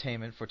Saturday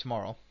entertainment for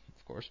tomorrow,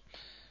 of course.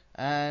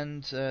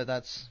 And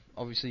that's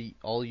obviously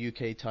all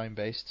UK time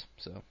based.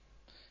 So,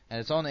 and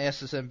it's on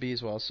SSMB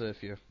as well. So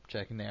if you're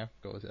checking there,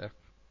 go there.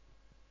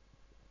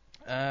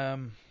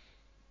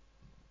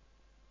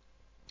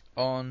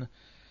 On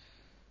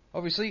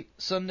obviously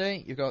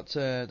Sunday, you've got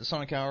the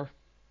Sonic Hour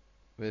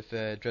with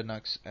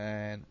Dreadnoughts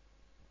and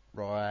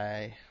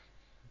Roy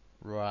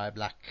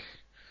Black,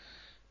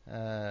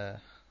 the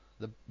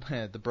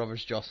the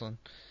brothers Jocelyn,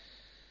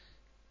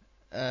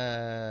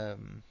 at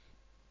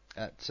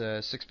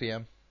 6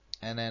 p.m.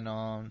 and then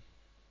on,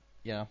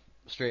 you know,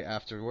 straight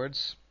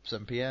afterwards,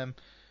 7 p.m.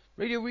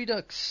 Radio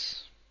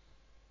Redux,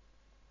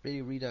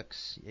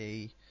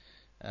 yay,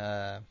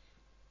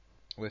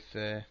 with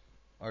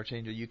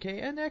Archangel UK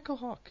and Echo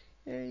Hawk,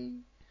 yay.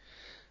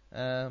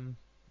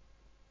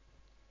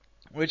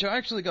 Which I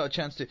actually got a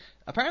chance to.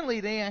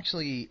 Apparently, they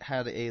actually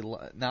had a.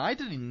 Now I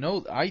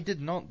did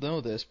not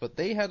know this, but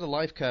they had a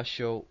livecast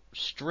show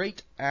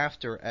straight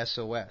after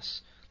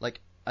SOS,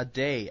 like a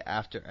day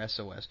after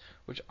SOS,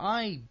 which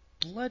I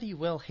bloody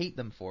well hate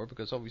them for,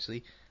 because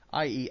obviously,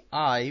 I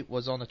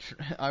was on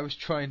I was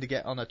trying to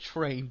get on a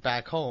train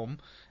back home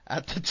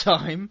at the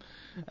time,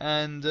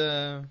 and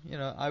you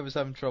know, I was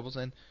having troubles,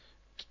 and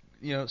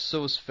you know,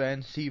 so was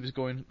Fenn. He was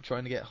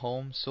trying to get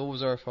home. So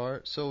was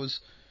Earthheart. So was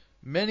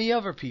many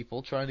other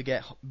people trying to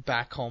get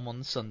back home on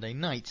the Sunday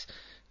night.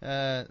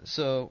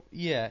 So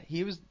yeah,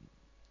 he was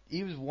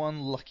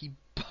one lucky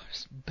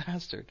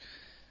bastard.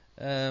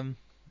 Other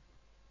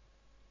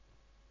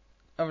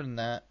than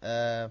that,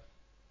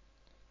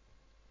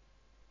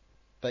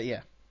 but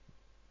yeah,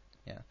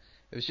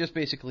 it was just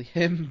basically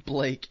him,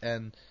 Blake,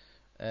 and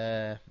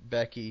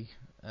Becky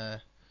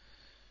having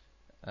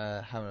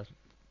a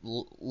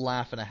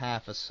laugh and a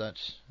half as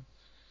such.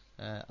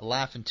 A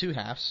laugh in 2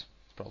 halves,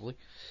 probably.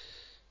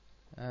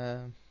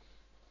 And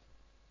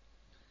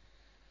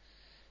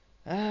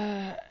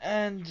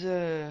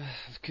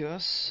of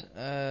course,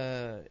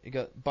 you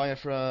got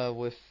Biafra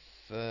with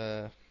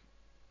AV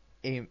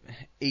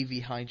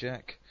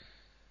Hijack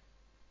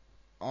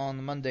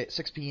on Monday at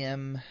 6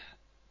 p.m.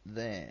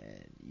 Then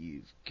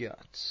you've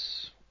got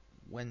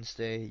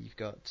Wednesday, you've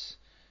got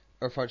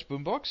Earthheart's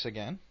Boombox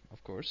again,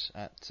 of course,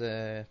 at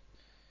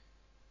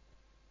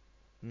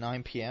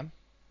 9 p.m.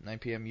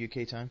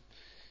 UK time.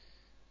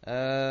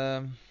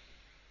 And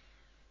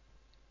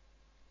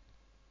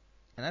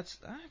I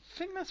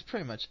think that's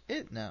pretty much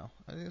it now.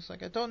 I think it's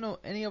like I don't know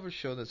any other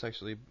show that's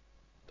actually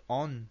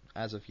on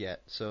as of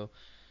yet. So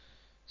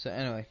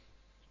anyway,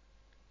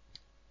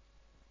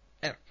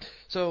 Anyway,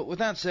 so with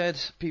that said,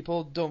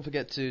 people, don't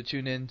forget to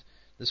tune in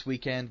this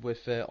weekend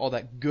with all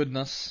that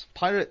goodness,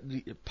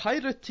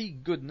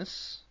 piratey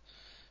goodness,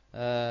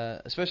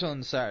 especially on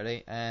the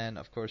Saturday, and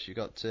of course you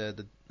got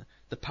the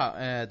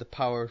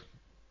power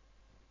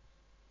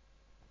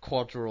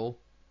quadruple.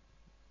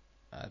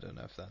 I don't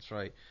know if that's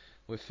right,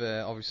 with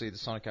obviously the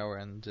Sonic Hour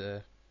and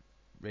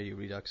Radio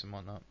Redux and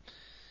whatnot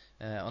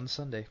on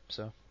Sunday.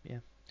 So yeah,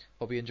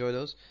 hope you enjoy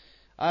those.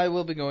 I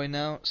will be going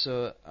now,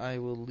 so I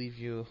will leave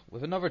you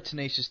with another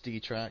Tenacious T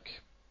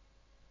track.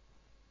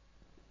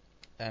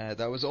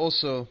 That was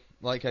also,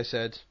 like I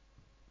said,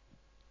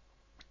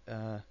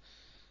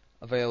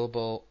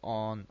 available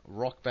on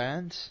Rock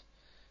Band,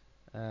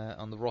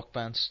 on the Rock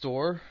Band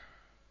store.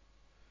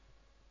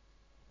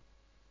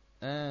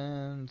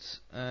 And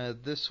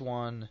this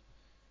one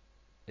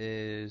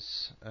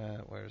is,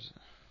 where is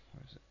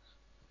it?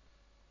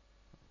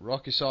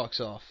 Rock Your Socks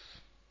Off.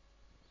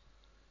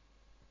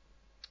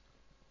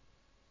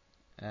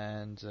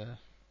 And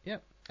yeah,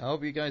 I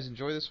hope you guys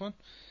enjoy this one.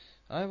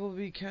 I will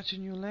be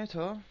catching you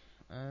later.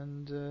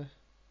 And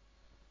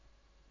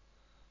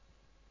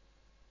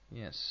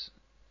yes,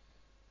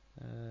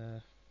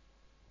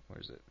 where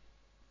is it?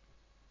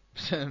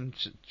 I'm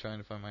trying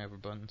to find my other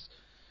buttons.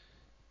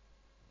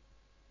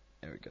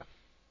 There we go.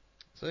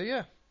 So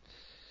yeah,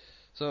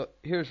 so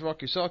here's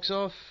Rock Your Socks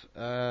Off.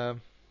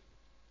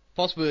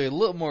 Possibly a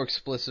little more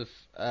explicit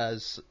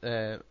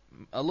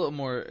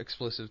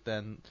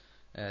than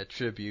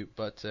Tribute,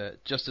 but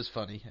just as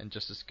funny and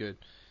just as good.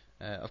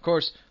 Of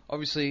course,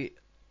 obviously,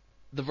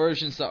 the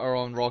versions that are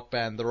on Rock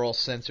Band, they're all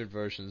censored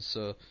versions,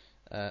 so,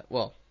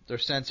 well, they're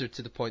censored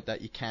to the point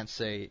that you can't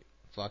say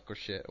fuck or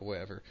shit or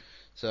whatever.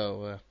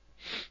 So,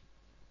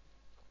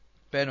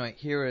 but anyway,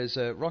 here is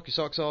Rock Your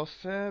Socks Off,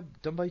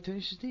 done by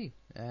Denacious T,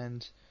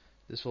 and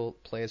this will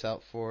play us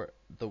out for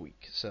the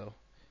week. So,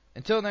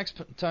 until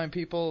next time,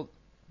 people,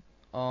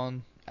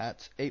 on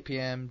at 8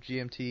 p.m.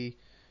 GMT,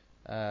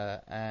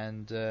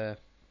 and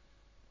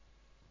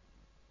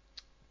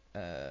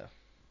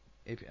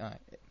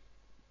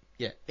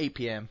 8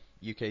 p.m.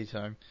 UK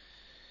time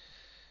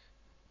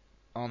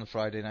on the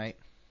Friday night.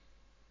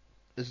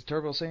 This is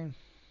Turbo saying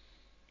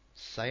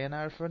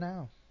sayonara for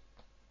now.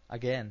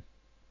 Again.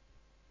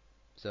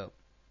 So,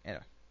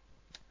 anyway.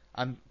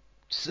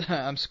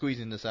 I'm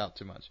squeezing this out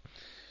too much.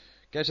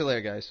 Catch you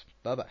later, guys.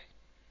 Bye-bye.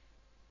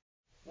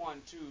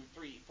 1, 2,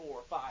 3,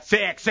 4, 5.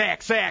 6.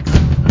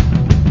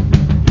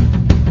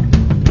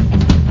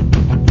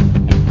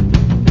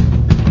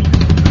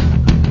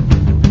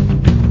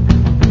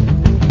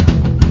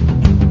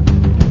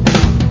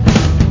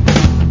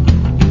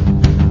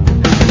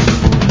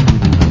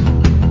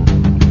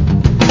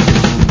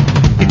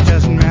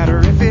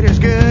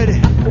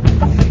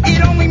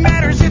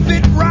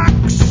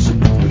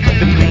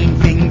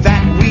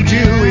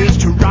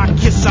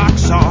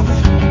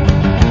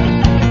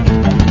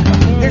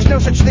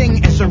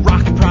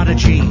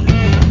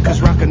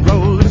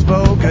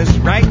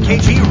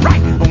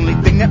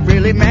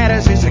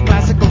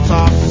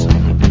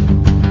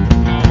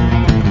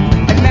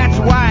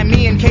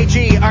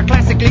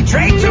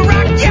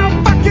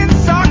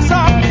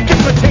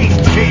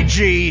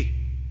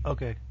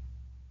 Okay.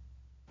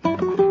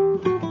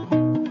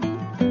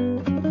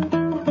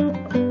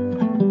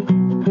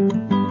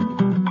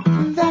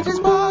 That is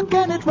Bach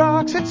and it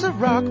rocks. It's a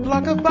rock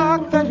block of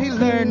Bach that he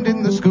learned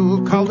in the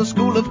school called the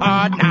School of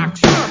Hard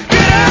Knocks. Get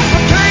up for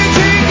KG,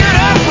 get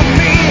up for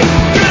me.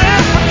 Get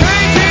up for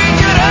KG,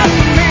 get up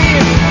for me.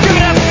 Give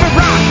it up for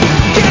rock,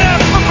 get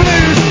up for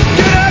blues.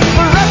 Get up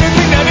for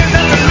everything that is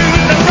ever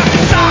lose. The rock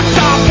socks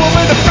off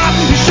over the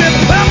problem you should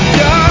up,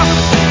 y'all.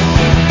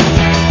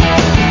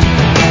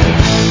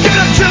 Give it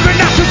up, children,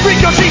 not to freak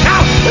your sheet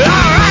out.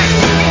 All right.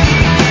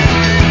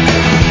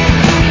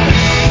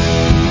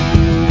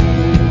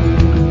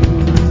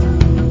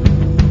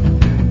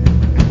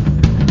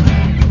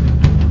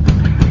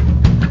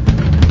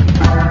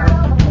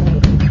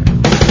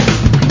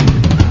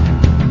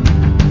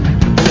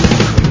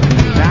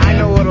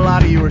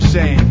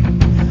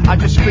 I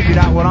just figured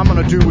out what I'm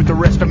gonna do with the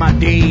rest of my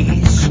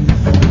days. I'm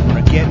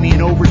gonna get me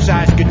an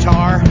oversized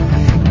guitar,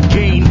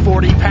 gain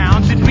 40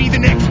 pounds, and be the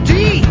next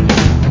D.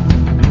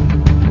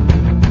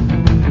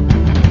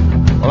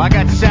 Well, I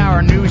got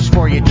sour news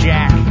for you,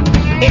 Jack.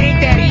 It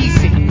ain't that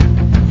easy.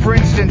 For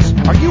instance,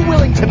 are you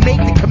willing to make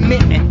the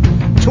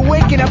commitment to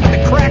waking up at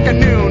the crack of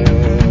noon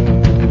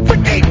for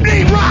deep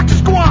knee rock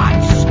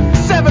squats,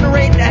 7 or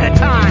 8 at a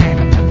time,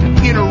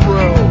 in a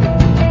row?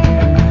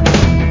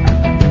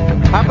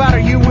 How about, are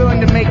you willing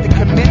to make the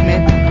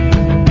commitment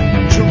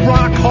to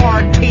rock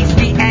hard,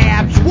 tasty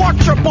abs,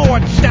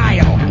 waterboard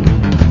style,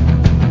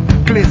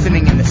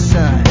 glistening in the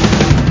sun?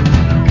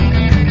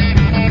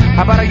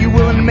 How about, are you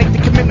willing to make the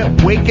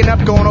commitment, waking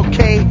up going,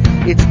 okay,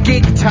 it's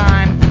gig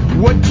time,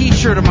 what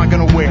t-shirt am I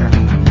going to wear?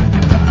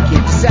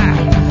 Can't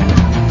decide.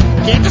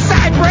 Can't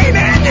decide, brain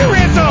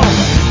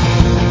aneurysm!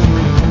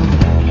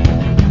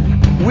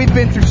 We've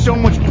been through so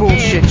much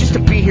bullshit just to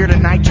be here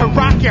tonight to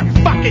rock your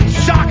fucking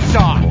socks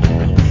off.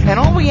 And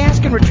all we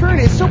ask in return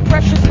is so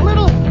precious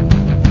little.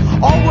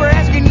 All we're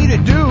asking you to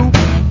do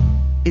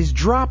is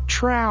drop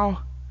trow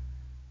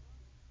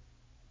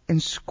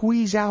and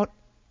squeeze out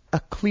a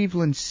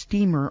Cleveland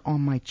steamer on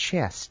my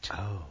chest.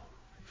 Oh.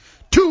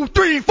 2,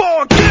 3,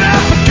 4, get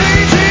out for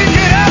Casey,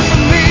 get out for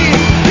me.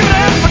 Get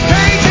out for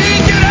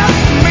Casey, get out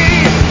for me.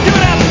 Get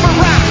out for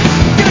rock,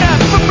 get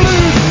out for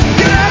blues.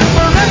 Get out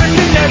for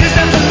everything that is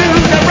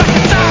absolute. That rock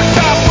and sock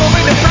top will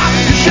be the rock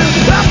you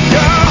should up,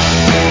 girl.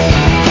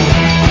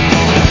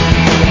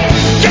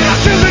 Get out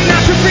to the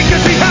natural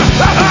frequency, ha,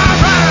 ha, ha,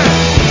 right.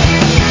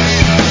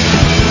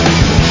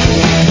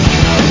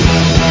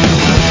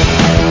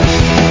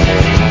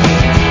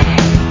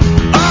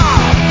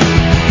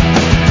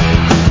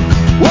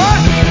 What?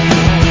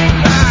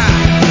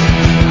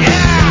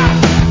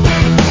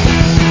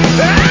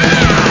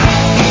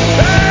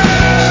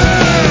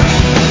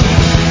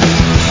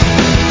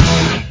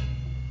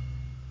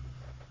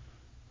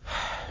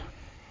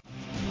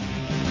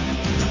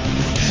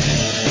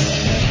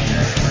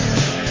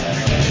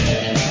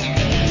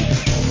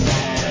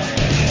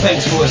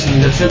 Thanks for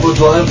listening to Turbo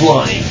Drive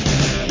Live.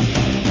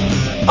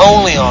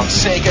 Only on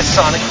Sega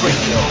Sonic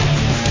Radio.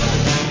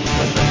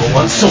 The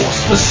 #1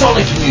 source for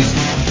Sonic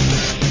music.